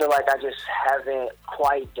so I feel like I just haven't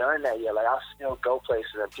quite done that yet. Like I still go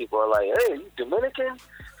places and people are like, "Hey, you Dominican?"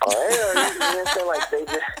 Oh, hey, you know what I'm saying? Like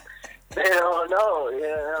they don't know.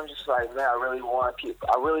 Yeah, and I'm just like, man, I really want to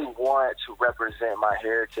represent my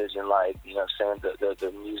heritage and like, you know what I'm saying,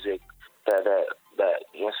 the music that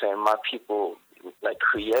you know what I'm saying, my people like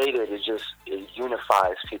created. It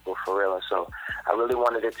unifies people for real. And so I really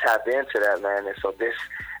wanted to tap into that, man. And so this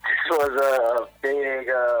was a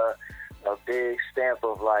big stamp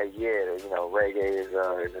of like, yeah, you know, reggae is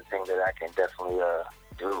a thing that I can definitely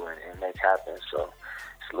do and make happen. So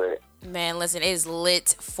it's lit. Man, listen, it is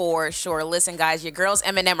lit for sure. Listen, guys, your girls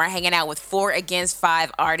Eminem are hanging out with 4 Against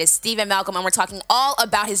 5 artist Stephen Malcolm, and we're talking all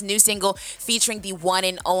about his new single featuring the one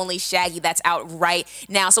and only Shaggy that's out right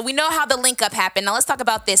now. So we know how the link up happened. Now let's talk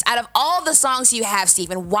about this. Out of all the songs you have,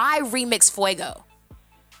 Stephen, why remix Fuego?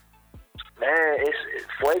 Man,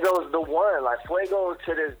 Fuego is the one. Like Fuego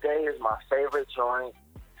to this day is my favorite joint.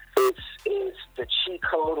 It's the cheat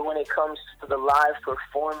code when it comes to the live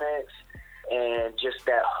performance. And just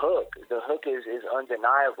that hook, the hook is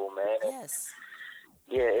undeniable, man. Yes.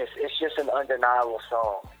 Yeah, it's just an undeniable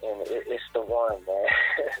song, and it's the one, man.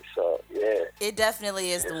 So yeah, it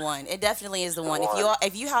definitely is the one. It definitely is the one.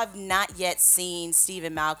 If you have not yet seen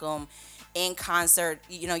Stephen Malcolm in concert,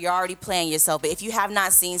 you know, you're already playing yourself. But if you have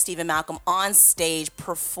not seen Stephen Malcolm on stage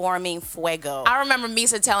performing Fuego, I remember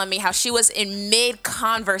Misa telling me how she was in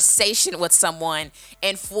mid-conversation with someone,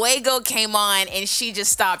 and Fuego came on, and she just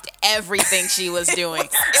stopped everything she was doing.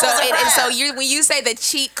 When you say the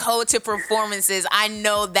cheat code to performances, I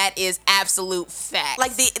know that is absolute fact.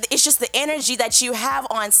 like it's just the energy that you have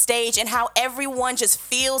on stage and how everyone just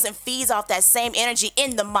feels and feeds off that same energy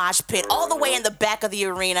in the mosh pit, all the way in the back of the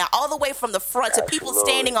arena, all the way from the front to people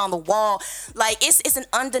standing on the wall. Like it's an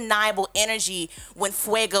undeniable energy when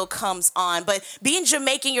Fuego comes on. But being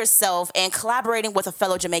Jamaican yourself and collaborating with a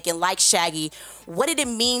fellow Jamaican like Shaggy, what did it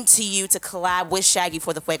mean to you to collab with Shaggy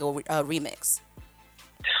for the Fuego remix?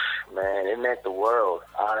 Man, it meant the world,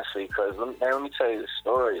 honestly, because let me tell you the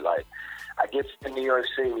story. Like, I get to New York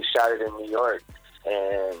City, we shot it in New York,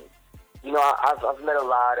 and, you know, I've met a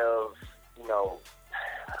lot of, you know,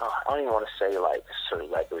 I don't even want to say, like,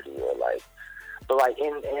 celebrity or, like, but, like,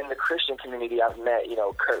 in the Christian community, I've met, you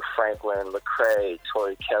know, Kirk Franklin, Lecrae,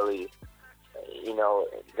 Tori Kelly, you know,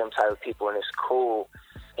 them type of people, and it's cool.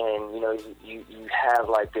 And, you know, you have,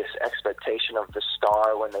 like, this expectation of the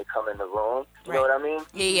star when they come in the room. You know what I mean?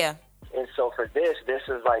 Yeah. And so for this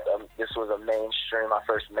is like, this was my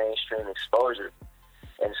first mainstream exposure.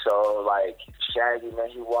 And so, like, Shaggy, man,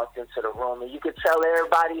 he walked into the room, and you could tell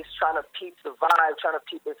everybody's trying to peep the vibe, trying to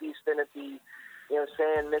peep if he's going to be, you know what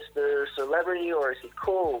I'm saying, Mr. Celebrity, or is he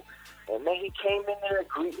cool? And then he came in there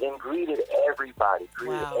and greeted everybody.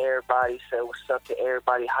 Everybody, said what's up to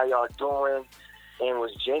everybody, how y'all doing? And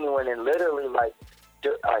was genuine, and literally, like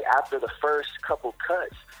after the first couple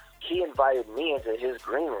cuts, he invited me into his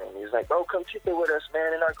green room. He was like, bro, come kick it with us,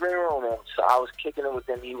 man, in our green room. And so I was kicking it with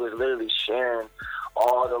him. He was literally sharing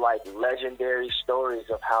all the, like, legendary stories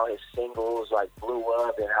of how his singles, like, blew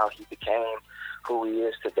up and how he became who he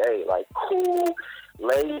is today. Like, cool,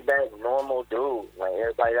 laid-back, normal dude. Like,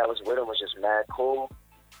 everybody that was with him was just mad cool,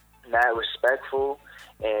 mad respectful,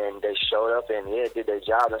 and they showed up and, yeah, did their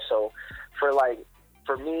job. And so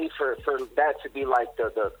for me, for that to be like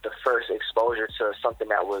the first exposure to something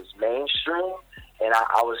that was mainstream, and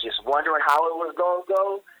I was just wondering how it was going to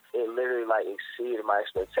go, it literally like exceeded my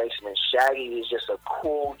expectation. And Shaggy is just a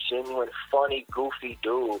cool, genuine, funny, goofy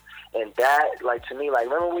dude. And that, like, to me, like,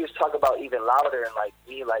 remember we was talking about Even Louder and like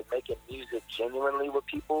me like making music genuinely with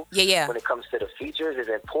people? Yeah. When it comes to the features is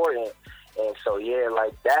important. And so, yeah,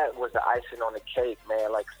 like, that was the icing on the cake,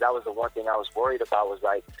 man. Like, 'cause that was the one thing I was worried about, was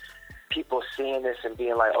like people seeing this and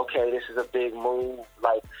being like, okay, this is a big move.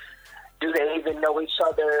 Like, do they even know each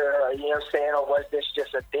other? You know what I'm saying? Or was this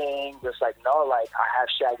just a thing? Just like, no, like, I have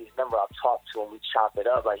Shaggy's number. I've talked to him. We chop it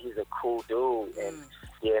up. Like, he's a cool dude. And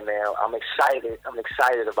yeah, man, I'm excited. I'm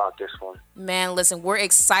excited about this one. Man, listen, we're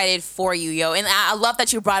excited for you, yo. And I love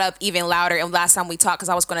that you brought up Even Louder and last time we talked, because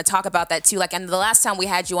I was going to talk about that too. Like, and the last time we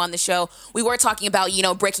had you on the show, we were talking about, you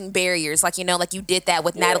know, breaking barriers. Like, you know, like you did that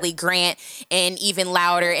with Natalie Grant and Even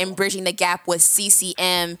Louder, and bridging the gap with CCM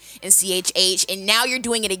and CHH. And now you're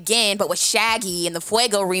doing it again, but with Shaggy and the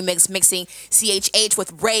Fuego remix, mixing CHH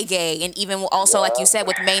with reggae, and even also, like you said,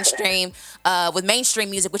 with mainstream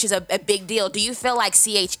music, which is a big deal. Do you feel like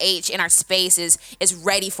CHH in our space is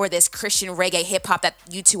ready for this Christian reggae hip hop that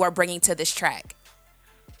you two are bringing to this track?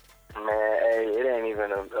 Man, hey, it ain't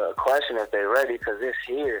even a question if they ready, because it's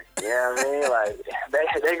here. You know what I mean?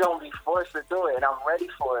 Like, they going to be forced to do it, and I'm ready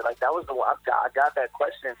for it. Like, that was the one, I got that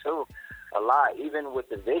question, too, a lot. Even with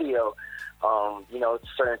the video, you know,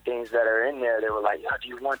 certain things that are in there, they were like, yo, do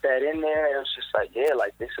you want that in there? And it was just like, yeah,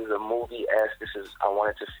 like, this is a movie-esque. I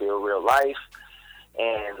want it to feel real life,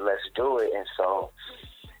 and let's do it. And so,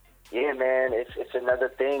 yeah, man, it's another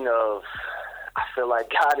thing of, I feel like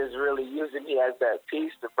God is really using me as that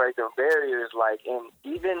piece to break the barriers. Like, and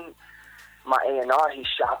even my A&R, he's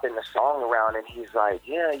shopping the song around, and he's like,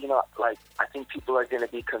 yeah, you know, like, I think people are going to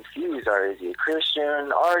be confused. Or is he a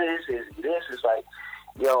Christian artist? Is he this? It's like,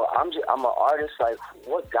 yo, I'm an artist. Like,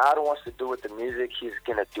 what God wants to do with the music, he's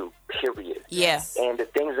going to do, period. Yes. And the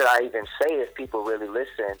things that I even say, if people really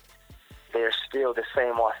listen, they're still the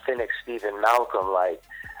same authentic Stephen Malcolm. Like,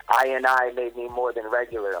 I made me more than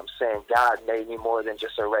regular. I'm saying God made me more than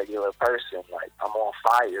just a regular person. Like, I'm on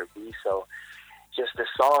fire, B. So just the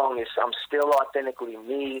song is, I'm still authentically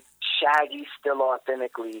me. Shaggy's still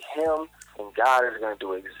authentically him. And God is going to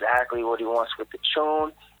do exactly what he wants with the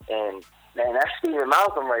tune. And, man, that's Stephen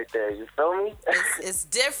Malcolm right there. You feel me? It's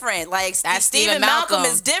different. Like, That's Stephen Stephen Malcolm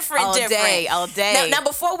Malcolm. is different. All day, all day. Now,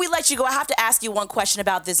 before we let you go, I have to ask you one question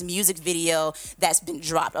about this music video that's been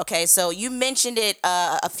dropped. Okay, so you mentioned it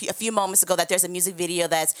a few moments ago that there's a music video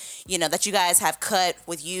that's, you know, that you guys have cut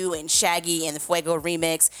with you and Shaggy and the Fuego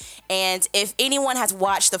remix. And if anyone has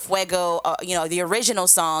watched the Fuego, you know, the original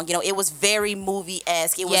song, you know, it was very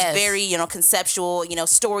movie-esque. It was very, you know, conceptual, you know,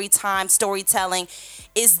 storytelling.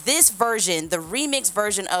 Is this version, the remix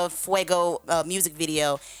version of Fuego music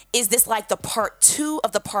video, is this like the part 2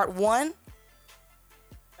 of the part 1?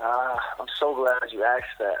 I'm so glad you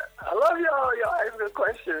asked that. I love y'all. Y'all ask good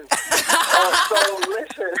questions. So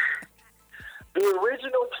listen,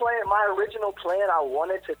 my original plan, I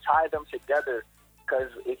wanted to tie them together,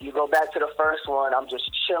 because if you go back to the first one, I'm just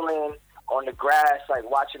chilling on the grass, like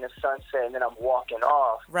watching the sunset, and then I'm walking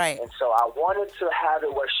off. Right. And so I wanted to have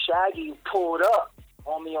it where Shaggy pulled up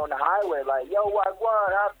on me on the highway, like, yo, what,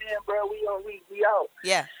 how been, bro? We out.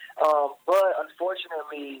 Yeah. But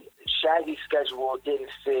unfortunately, Shaggy's schedule didn't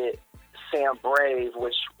fit Sam Brave,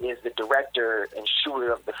 which is the director and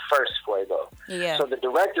shooter of the first Fuego. Yeah. So the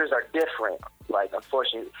directors are different. Like,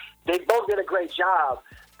 unfortunately, they both did a great job,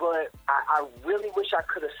 but I really wish I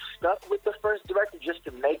could have stuck with the first director just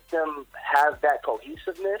to make them have that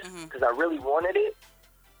cohesiveness, because I really wanted it.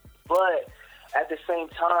 But at the same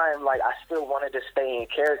time, like, I still wanted to stay in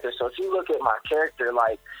character. So if you look at my character,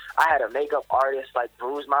 like, I had a makeup artist, like,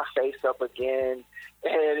 bruise my face up again.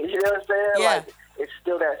 And you know what I'm saying? Yeah. Like, it's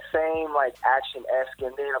still that same, like, action-esque.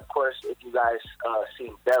 And then, of course, if you guys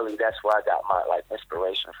seen Belly, that's where I got my, like,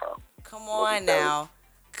 inspiration from. Come on now.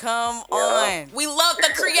 Come on. We love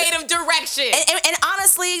the creative direction. And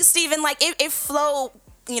honestly, Stephen, like, it flowed,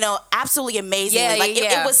 you know, absolutely amazing. Yeah, like,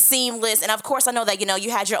 yeah. It was seamless. And of course, I know that, you know,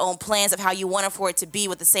 you had your own plans of how you wanted for it to be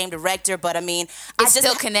with the same director. But I mean, It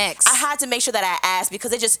still connects. I had to make sure that I asked,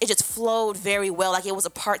 because it just flowed very well. Like, it was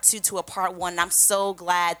a part 2 to a part 1. And I'm so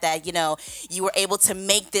glad that, you know, you were able to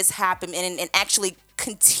make this happen and actually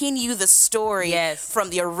continue the story from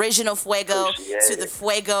the original Fuego to the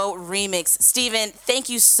Fuego remix. Stephen, thank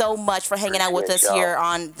you so much for hanging out with us here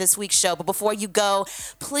on this week's show. But before you go,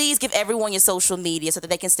 please give everyone your social media so that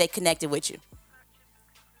they can stay connected with you.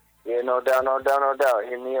 Yeah, no doubt.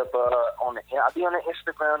 Hit me up I'll be on the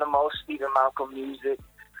Instagram the most, Stephen Malcolm Music.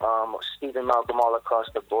 Stephen Malcolm all across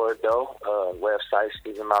the board, though. Website,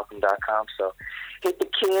 StephenMalcolm.com. So hit the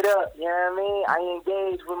kid up, you know what I mean? I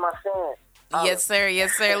engage with my fans. Yes, sir.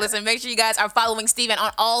 Yes, sir. Listen, make sure you guys are following Stephen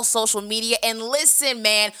on all social media. And listen,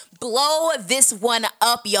 man, blow this one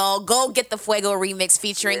up, y'all. Go get the Fuego remix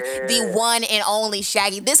featuring the one and only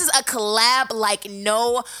Shaggy. This is a collab like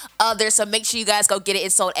no other. So make sure you guys go get it.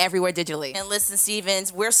 It's sold everywhere digitally. And listen,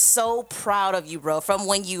 Stevens, we're so proud of you, bro. From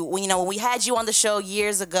when we had you on the show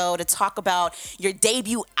years ago to talk about your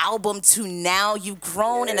debut album to now, you've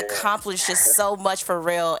grown and accomplished just so much, for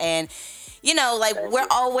real. And you know, like, we're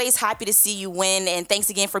always happy to see you win. And thanks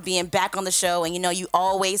again for being back on the show. And, you know, you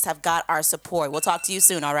always have got our support. We'll talk to you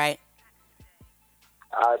soon, all right?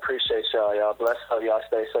 I appreciate y'all. Y'all bless up. Y'all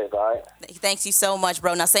stay safe, all right? Thanks you so much,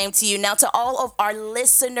 bro. Now, same to you. Now, to all of our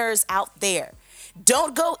listeners out there,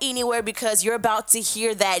 don't go anywhere, because you're about to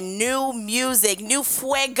hear that new music, new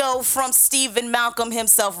Fuego from Stephen Malcolm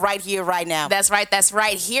himself right here, right now. That's right. That's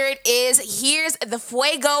right. Here it is. Here's the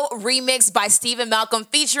Fuego remix by Stephen Malcolm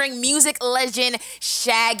featuring music legend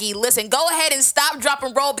Shaggy. Listen, go ahead and stop, drop,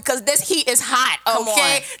 and roll, because this heat is hot,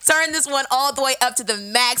 okay? Turn this one all the way up to the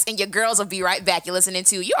max, and your girls will be right back. You're listening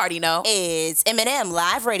to, you already know, it's M&M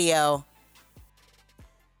Live Radio.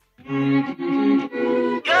 I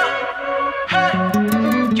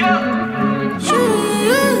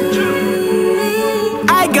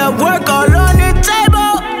got work all on the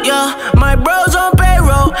table, yeah. My bros on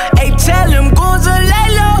payroll, hey, tell them goons to lay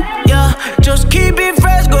low, yeah. Just keep it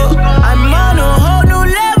fresco, I'm on a whole new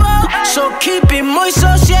level, so keep it muy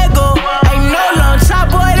sosiego. Ain't no long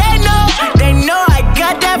top, boy, they know I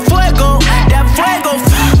got that fuego, fuego,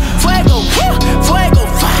 woo, fuego,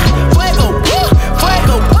 fuego, woo,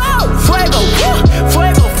 fuego, woo, fuego, woo,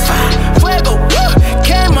 fuego, fuego, woo.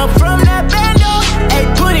 Came up from that bando, ay,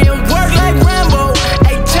 put in work like Rambo,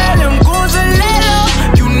 ay, tell them goons to lay low,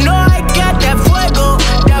 you know I got that fuego,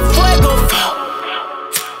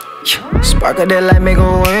 Spark of that light, make a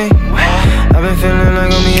way. I've been feeling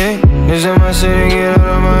like I'm EA. This is my city, get out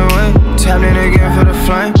of my way. Tapped in again for the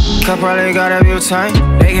flame. Cup probably got a butane.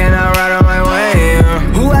 They cannot ride on my way.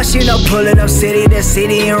 Who else you know pulling up city to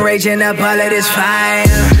city and raging up all of this fire?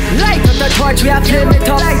 Light up the torch, we are flame it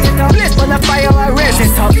up. Bliss on the fire, I raise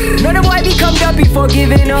it up. None of why become done before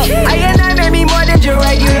giving up. I and I made me more than your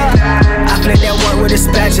regular. I played that work with a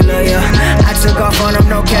spatula, yeah. I took off on them,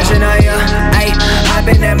 no catching her, yeah. Ay, hop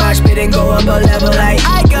in that mosh pit and go up a level, like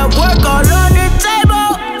I got work all on the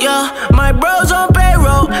table, yeah. My bros on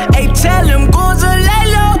payroll, ay, tell them goons to lay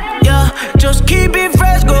low, yeah. Just keep it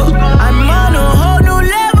fresco, I'm on a whole new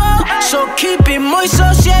level, so keep it muy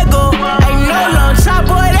sosiego. Ain't no long top,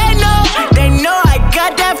 boy, they know I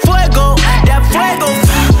got that fuego, fuego,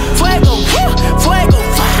 woo, fuego,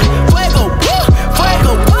 fuego, woo,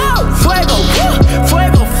 fuego, woo, fuego, woo,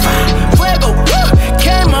 fuego, fuego, woo.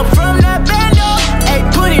 Came up from that bando, ay,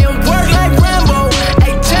 put in work like Rambo,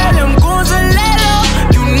 ay, tell them goons to lay low,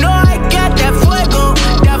 you know I got that fuego,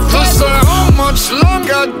 So how much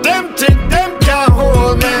longer them think them can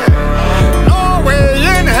hold me? No way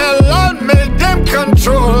in hell I'll make them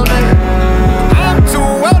control me. I'm too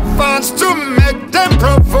advanced to make them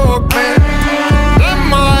provoke me. Them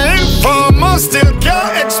my informer still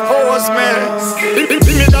can't expose me. Give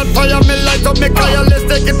me that fire, me light up me fire. Let's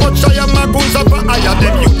take it but try my goons up for higher.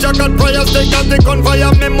 Them you jacket prayers, they got the gun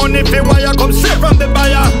fire. Me money fi wire come straight from the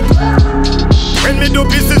buyer. When me do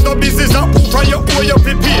business, no business, I who from you owe you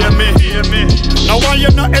fi pay me. Now why you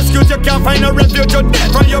no excuse, you can't find a refuge, you're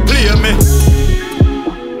dead from you play me.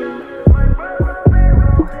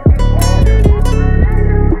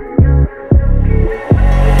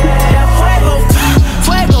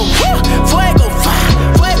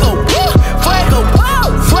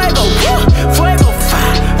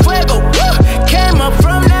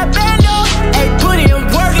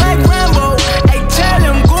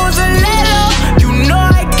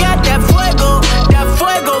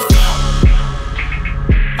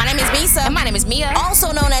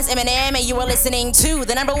 Eminem, and you are listening to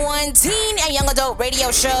the #1 teen and young adult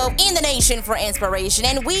radio show in the nation for inspiration.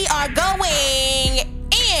 And we are going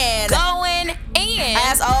in.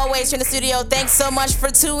 As always, from the studio, thanks so much for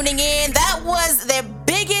tuning in. That was their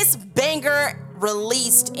biggest banger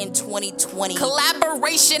released in 2020.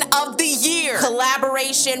 Collaboration of the year.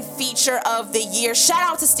 Collaboration feature of the year. Shout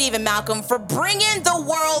out to Stephen Malcolm for bringing the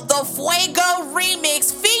world the Fuego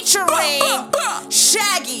remix featuring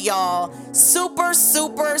Shaggy, y'all. Super,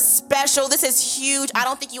 super special. This is huge. I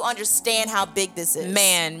don't think you understand how big this is.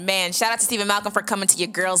 Man. Shout out to Stephen Malcolm for coming to your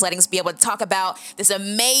girls, letting us be able to talk about this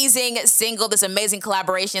amazing single, this amazing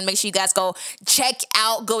collaboration. Make sure you guys go check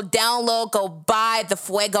out, go download, go buy the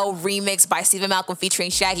Fuego remix by Stephen Malcolm featuring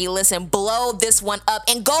Shaggy. Listen, blow this one up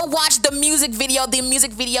and go watch the music video. The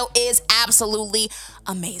music video is absolutely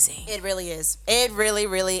amazing. It really is. It really,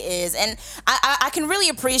 really is. And I can really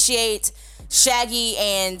appreciate Shaggy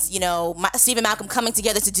and, Stephen Malcolm coming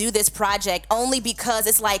together to do this project only because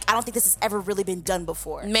it's like, I don't think this has ever really been done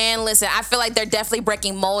before. Man, listen, I feel like they're definitely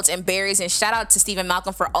breaking molds and barriers, and shout out to Stephen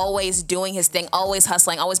Malcolm for always doing his thing, always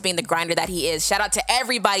hustling, always being the grinder that he is. Shout out to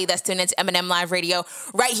everybody that's tuning into Eminem Live Radio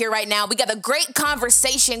right here, right now. We got a great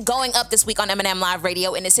conversation going up this week on Eminem Live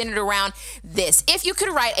Radio, and it's centered around this. If you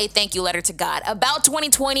could write a thank you letter to God about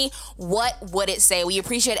 2020, what would it say? We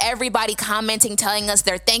appreciate everybody commenting, telling us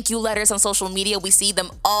their thank you letters on social media. We see them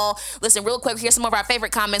all. Listen, real quick, here's some of our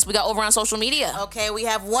favorite comments we got over on social media. Okay, we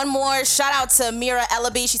have one more. Shout out to Mira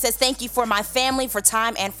Ellaby. She says, thank you for my family, for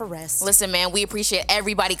time, and for rest. Listen, man, we appreciate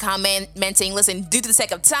everybody commenting. Listen, due to the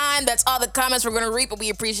sake of time, that's all the comments we're going to read, but we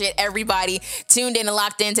appreciate everybody tuned in and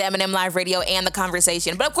locked into Eminem Live Radio and the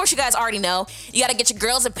conversation. But of course, you guys already know, you got to get your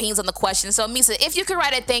girls' opinions on the question. So, Misa, if you could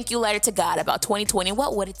write a thank you letter to God about 2020,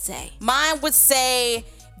 what would it say? Mine would say,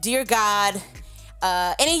 Dear God,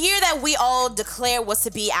 In a year that we all declare was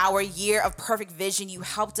to be our year of perfect vision, you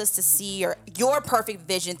helped us to see your perfect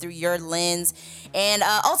vision through your lens. And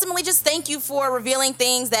ultimately, just thank you for revealing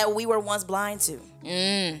things that we were once blind to.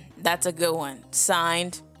 That's a good one.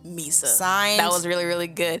 Signed, Misa. Signed. That was really, really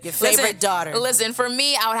good. Your favorite daughter. Listen, for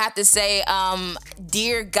me, I would have to say,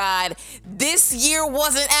 dear God, this year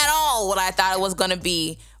wasn't at all what I thought it was going to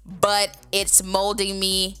be, but it's molding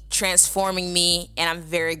me, transforming me, and I'm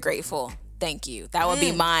very grateful. Thank you. That would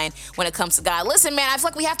be mine when it comes to God. Listen, man, I feel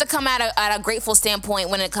like we have to come at a grateful standpoint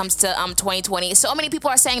when it comes to 2020. So many people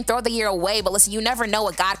are saying throw the year away, but listen, you never know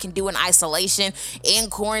what God can do in isolation, in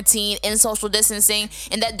quarantine, in social distancing,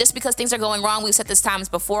 and that just because things are going wrong, we've said this times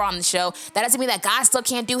before on the show, that doesn't mean that God still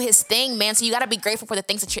can't do his thing, man. So you got to be grateful for the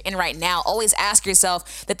things that you're in right now. Always ask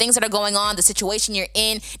yourself the things that are going on, the situation you're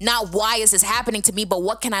in, not why is this happening to me, but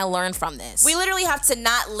what can I learn from this? We literally have to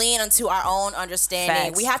not lean onto our own understanding.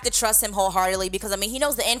 Facts. We have to trust him wholeheartedly because, I mean, he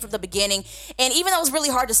knows the end from the beginning. And even though it was really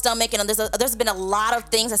hard to stomach, and there's been a lot of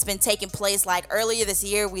things that's been taking place. Like earlier this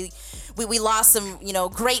year, we lost some,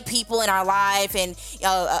 great people in our life and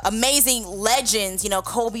amazing legends,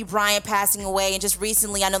 Kobe Bryant passing away. And just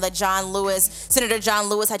recently, I know that Senator John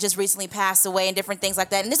Lewis had just recently passed away and different things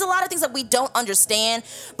like that. And there's a lot of things that we don't understand,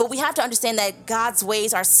 but we have to understand that God's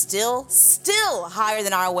ways are still higher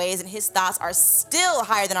than our ways, and his thoughts are still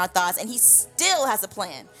higher than our thoughts, and he still has a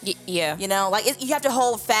plan. Yeah. You have to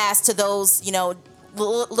hold fast to those,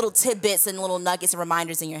 little tidbits and little nuggets and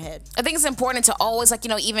reminders in your head. I think it's important to always,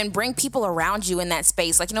 even bring people around you in that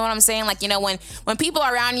space. You know what I'm saying? When people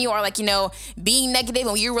around you are, being negative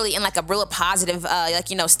and you're really in, a real positive,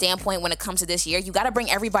 standpoint when it comes to this year, you got to bring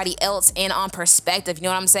everybody else in on perspective. You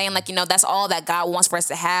know what I'm saying? That's all that God wants for us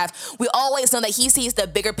to have. We always know that he sees the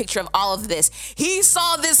bigger picture of all of this. He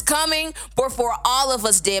saw this coming before all of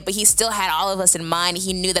us did, but he still had all of us in mind.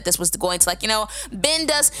 He knew that this was going to, bend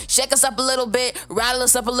us, shake us up a little bit, rattle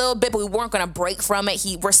us up a little bit, but we weren't going to break from it.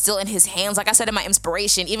 We're still in his hands. Like I said in my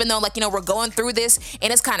inspiration, even though we're going through this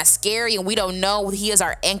and it's kind of scary and we don't know, he is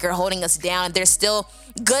our anchor holding us down. There's still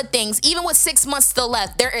good things. Even with 6 months still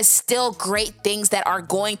left, there is still great things that are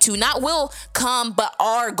going to, not will come, but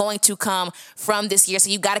are going to come from this year.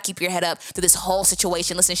 So you got to keep your head up through this whole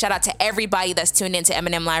situation. Listen, shout out to everybody that's tuned in to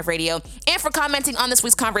M&M Live Radio and for commenting on this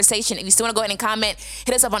week's conversation. If you still want to go ahead and comment,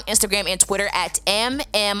 hit us up on Instagram and Twitter at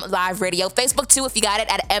M&M Live Radio. Facebook too, if you got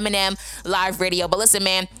it, at M&M Live Radio. But listen,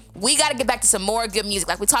 man, we got to get back to some more good music.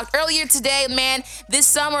 Like we talked earlier today, man, this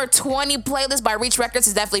Summer 20 playlist by Reach Records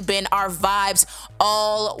has definitely been our vibes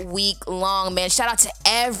all week long, man. Shout out to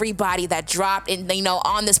everybody that dropped in,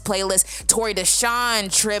 on this playlist. Tori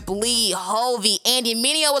Deshawn, Trip Lee, Hovey, Andy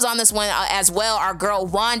Mineo was on this one as well. Our girl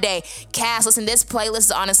Wande, Cass. Listen, this playlist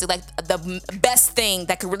is honestly the best thing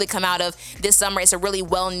that could really come out of this summer. It's a really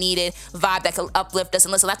well-needed vibe that could uplift us.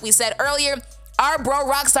 And listen, like we said earlier, our bro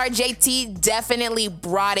Rockstar JT definitely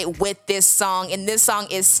brought it with this song, and this song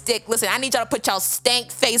is Stick. Listen, I need y'all to put y'all stank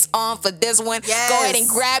face on for this one. Yes. Go ahead and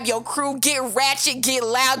grab your crew, get ratchet, get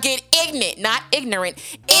loud, get ignorant, not ignorant,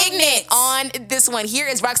 ignorant on this one. Here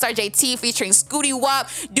is Rockstar JT featuring Scooty Wop,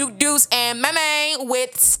 Duke Deuce, and Meme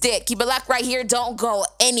with Stick. Keep it locked right here. Don't go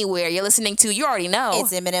anywhere. You're listening to, you already know,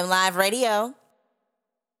 It's M&M Live Radio.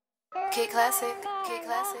 Kid Classic, Kid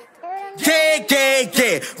Classic. Yeah.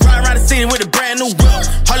 Ride around the city with a brand new whip.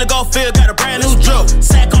 Harley Goldfield got a brand new drip.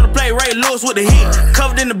 Sack on the play, Ray Lewis with a hit.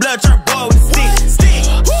 Covered in the blood, turn boy with a stick. Stick,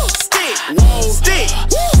 whoa, stick, stick,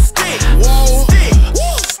 whoa, stick,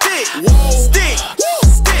 stick,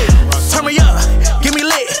 stick. Turn me up, give me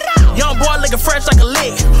lit. Young boy looking fresh like a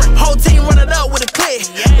lick. Whole team running up with a click.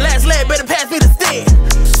 Last leg better pass me the stick.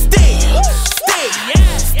 Stick, stick,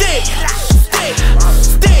 stick, stick,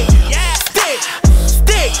 stick, stick,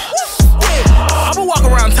 stick. I been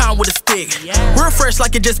walking around town with a stick. Real fresh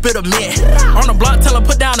like it just bit a mint. On the block, tell them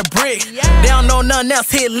put down a brick. They don't know nothing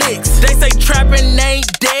else, hit licks. They say trapping ain't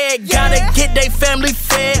dead. Gotta get they family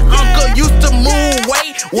fed. Uncle used to move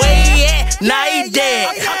way at now he dead.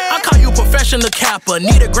 I call you professional capper.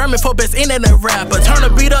 Need a Grammy for best internet rapper. Turn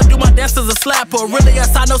the beat up, do my dance as a slapper. Really,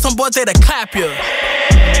 yes, I know some boys that'll clap you.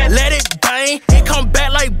 Let it bang, it come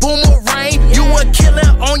back like boomerang. You a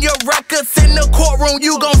killer on your records in the courtroom,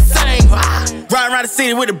 you gon' sing. Ride around the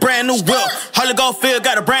city with a brand new whip. Harley Goldfield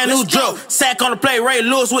got a brand new drip. Sack on the play, Ray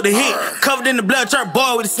Lewis with a hit. Covered in the blood, turn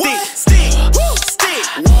boy with a stick. Stick, stick,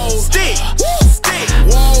 whoa, stick, stick,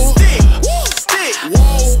 whoa, stick, stick,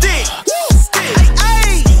 whoa, stick, stick.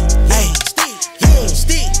 Ay,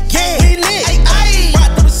 stick, yeah, we lit. Ay,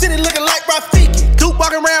 ride through the city looking like Rafiki. Duke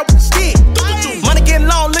walking around with a stick. Money getting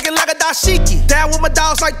long, looking like a dashiki. Down with my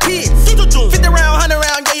dogs like kids. 50 round, 100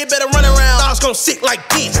 round, yeah, you better run around. Dogs gon' sick like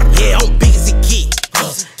this. Yeah, I'm big as it get.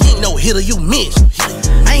 hit or you miss.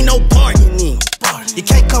 Ain't no bargaining. You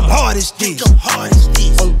can't come hard as this.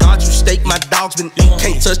 On God, you stake. My dogs been eat.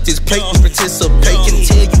 Can't touch this plate. We participate. Can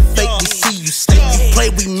tell you fake. We see you stake. You play.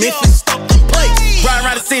 We Memphis. Stop the play. Riding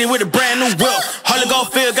around the city with a brand new whip. Harley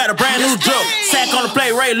Goldfield got a brand new drip. Sack on the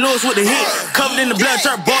play. Ray Lewis with a hit. Covered in the blood.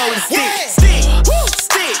 Turn boy with a stick. Stick.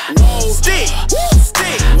 Stick. Stick.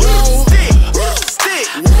 Stick. Stick. Stick.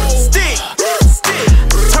 Stick. Stick.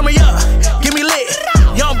 Turn me up. Give me lit.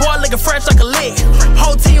 Young boy looking fresh like a lick.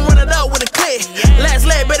 Whole team running up with a click. Last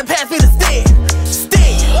leg better pass me the stick.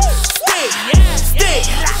 Stick. Stick. Stick.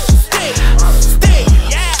 Stick. Stick.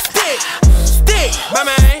 Stick. Stick. My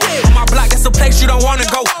man. On my block, that's a place you don't wanna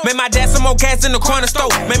go. Man, my dad some more gas in the corner store.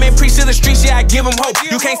 Man, preach to the streets, yeah, I give them hope.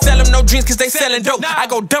 You can't sell them no dreams cause they selling dope. I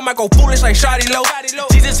go dumb, I go foolish like Shawty Low.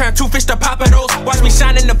 Jesus turned two fish to Papa those. Watch me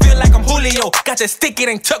shine in the field like I'm Julio. Got that stick, it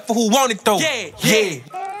ain't tuck for who want it though. Yeah.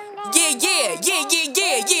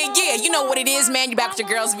 You know what it is, man. You back with your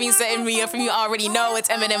girls, Visa and Mia from You Already Know. It's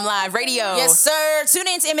M&M Live Radio. Yes, sir. Tune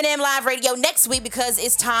in to M&M Live Radio next week because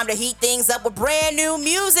it's time to heat things up with brand new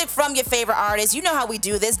music from your favorite artists. You know how we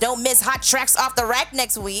do this. Don't miss hot tracks off the rack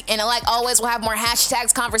next week. And like always, we'll have more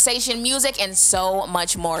hashtags, conversation, music, and so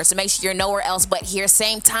much more. So make sure you're nowhere else but here.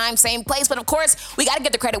 Same time, same place. But of course, we got to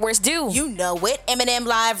get the credit where it's due. You know it. M&M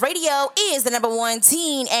Live Radio is the #1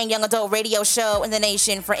 teen and young adult radio show in the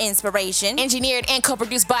nation for inspiration. Engineered and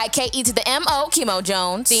co-produced by K.E. to the M.O., Kimo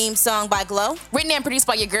Jones. Theme song by Glow. Written and produced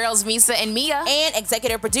by your girls, Misa and Mia. And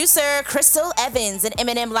executive producer, Crystal Evans. And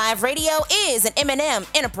M&M Live Radio is an M&M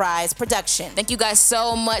Enterprise production. Thank you guys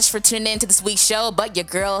so much for tuning in to this week's show, but your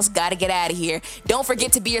girls gotta get out of here. Don't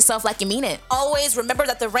forget to be yourself like you mean it. Always remember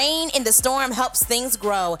that the rain in the storm helps things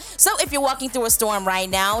grow. So if you're walking through a storm right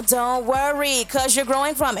now, don't worry, cause you're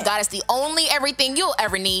growing from it. God is the only everything you'll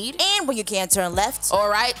ever need. And when you can't turn left,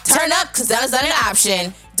 alright, turn up, cause that is not an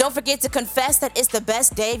option. Don't forget to confess that it's the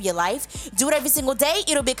best day of your life. Do it every single day,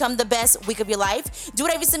 it'll become the best week of your life. Do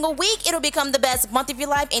it every single week, it'll become the best month of your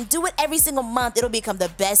life. And do it every single month, it'll become the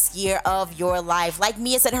best year of your life. Like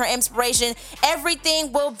Mia said in her inspiration,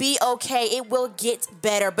 everything will be okay. It will get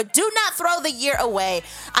better. But do not throw the year away.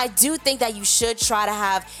 I do think that you should try to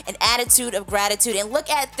have an attitude of gratitude and look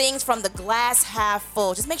at things from the glass half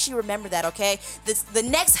full. Just make sure you remember that, okay? The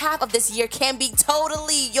next half of this year can be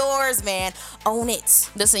totally yours, man. Own it.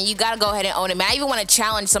 Listen, you gotta go ahead and own it, man. I even want to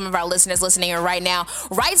challenge some of our listeners listening right now.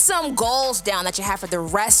 Write some goals down that you have for the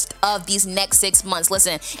rest of these next 6 months.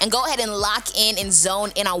 Listen, and go ahead and lock in and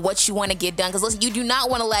zone in on what you want to get done. Because listen, you do not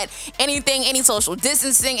want to let anything, any social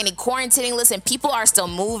distancing, any quarantining. Listen, people are still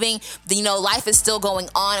moving. Life is still going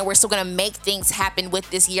on, and we're still gonna make things happen with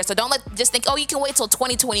this year. So don't just think, oh, you can wait till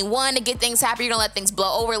 2021 to get things happen. You're gonna let things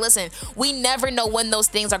blow over. Listen, we never know when those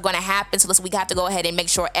things are gonna happen. So listen, we have to go ahead and make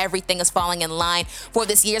sure everything is falling in line for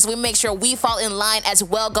this year. So we make sure we fall in line as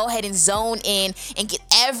well. Go ahead and zone in and get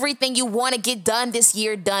everything you want to get done this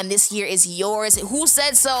year done. This year is yours. Who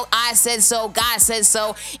said so? I said so. God said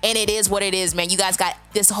so. And it is what it is, man. You guys got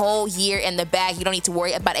this whole year in the bag. You don't need to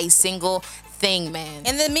worry about a single thing, man.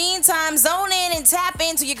 In the meantime, zone in and tap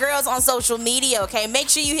into your girls on social media, okay? Make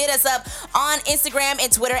sure you hit us up on Instagram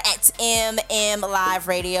and Twitter at MM Live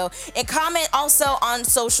Radio. And comment also on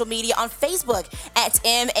social media on Facebook at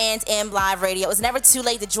M&M Live Radio. It's never too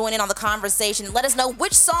late to join in on the conversation. Let us know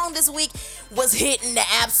which song this week was hitting the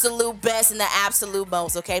absolute best and the absolute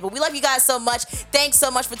most, okay? But we love you guys so much. Thanks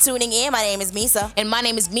so much for tuning in. My name is Misa. And my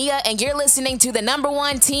name is Mia, and you're listening to the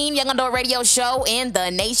 #1 teen young adult radio show in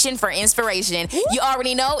the nation for inspiration. You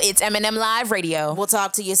already know it's M&M Live Radio. We'll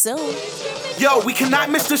talk to you soon. Yo, we cannot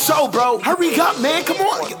miss the show, bro. Hurry up, man. Come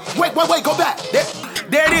on. Wait. Go back.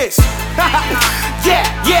 There it is.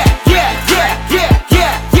 Yeah.